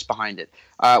purpose behind it.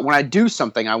 When I do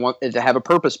something, I want it to have a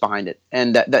purpose behind it,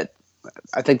 and that.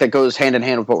 I think that goes hand in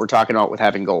hand with what we're talking about with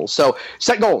having goals. So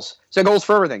set goals. Set goals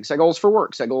for everything. Set goals for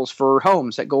work. Set goals for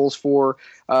home. Set goals for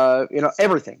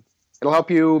everything. It'll help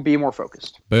you be more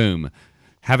focused. Boom.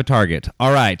 Have a target.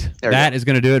 All right. That is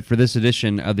going to do it for this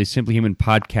edition of the Simply Human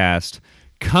podcast.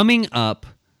 Coming up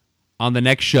on the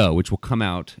next show, which will come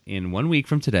out in 1 week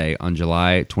from today on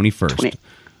July 21st.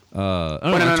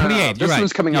 28th. This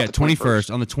one's coming out the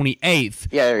 21st. On the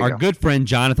 28th, our good friend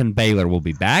Jonathan Baylor will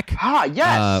be back.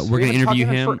 Yes. We're going to interview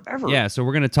him. Forever. Yeah, so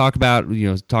we're going to talk about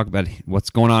what's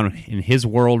going on in his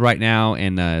world right now,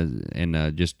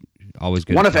 and just always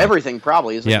good. One of everything,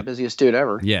 probably. He's the busiest dude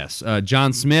ever. Yes.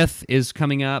 John Smith is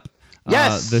coming up.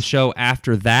 Yes. The show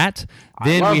after that.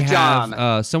 Then we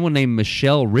have someone named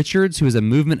Michelle Richards, who is a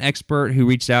movement expert who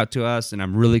reached out to us, and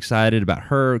I'm really excited about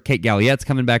her. Kate Galliette's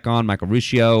coming back on, Michael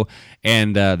Ruscio,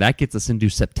 and that gets us into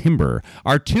September.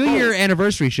 Our 2-year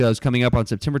anniversary show is coming up on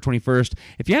September 21st.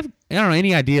 If you have,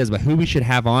 any ideas about who we should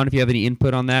have on, if you have any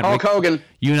input on that. Hulk Hogan.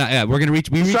 You and I, we're going to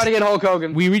reach. Let's try to get Hulk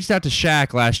Hogan. We reached out to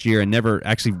Shaq last year and never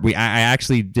actually. I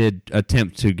actually did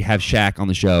attempt to have Shaq on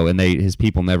the show, and his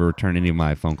people never returned any of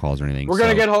my phone calls or anything. We're going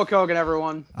to get Hulk Hogan,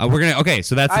 everyone. Okay,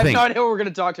 so that's the thing. I have no idea what we're going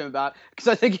to talk to him about because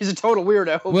I think he's a total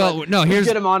weirdo. Well, no, here's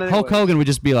get him on anyway. Hulk Hogan would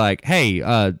just be like, "Hey,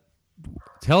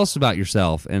 tell us about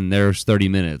yourself," and there's 30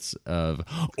 minutes of,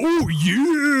 "Oh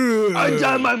yeah, I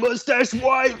dyed my mustache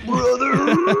white, brother.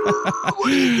 What are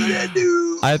you gonna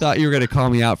do?" I thought you were going to call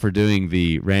me out for doing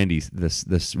the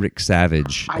this Rick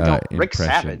Savage. Rick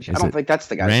Savage. I don't think that's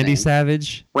the guy's name. Randy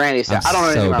Savage. Randy Savage. I don't know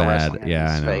anything about wrestling. Yeah,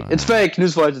 it's I know. Fake. It's fake.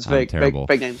 Newsflash. It's fake. Terrible.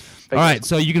 Fake names. All right,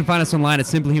 so you can find us online at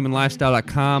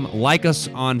simplyhumanlifestyle.com. Like us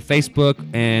on Facebook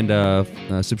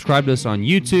and subscribe to us on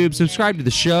YouTube. Subscribe to the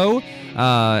show.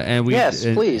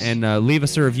 Please. And leave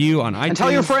us a review on iTunes. And tell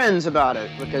your friends about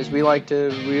it because we like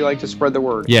to spread the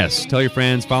word. Yes, tell your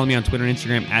friends. Follow me on Twitter and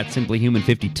Instagram at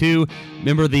simplyhuman52.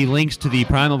 Remember the links to the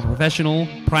Primal Professional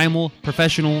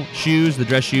shoes, the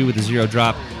dress shoe with the 0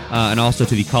 drop, and also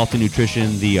to the Calta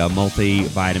Nutrition, the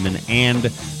multivitamin, and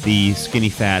the Skinny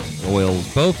Fat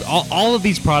oils. All of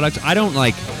these products, I don't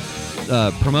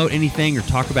promote anything or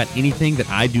talk about anything that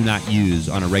I do not use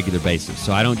on a regular basis.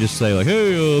 So I don't just say like,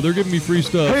 hey, they're giving me free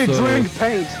stuff. Hey, so. drink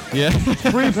paint. Yeah.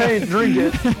 Free paint, drink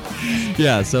it.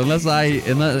 Yeah. So unless I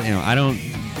don't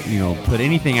put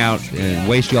anything out and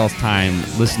waste y'all's time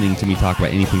listening to me talk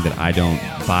about anything that I don't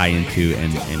buy into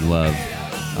and love.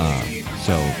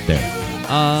 So there.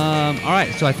 All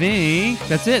right. So I think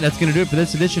that's it. That's going to do it for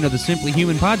this edition of the Simply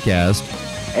Human podcast.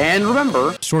 And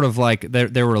remember, sort of like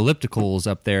there were ellipticals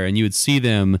up there, and you would see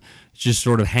them just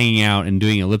sort of hanging out and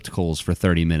doing ellipticals for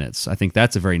 30 minutes. I think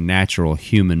that's a very natural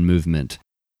human movement.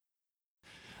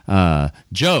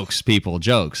 Jokes, people,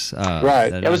 jokes.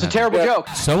 Right. it was a terrible joke.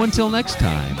 So until next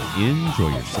time,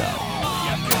 enjoy yourself.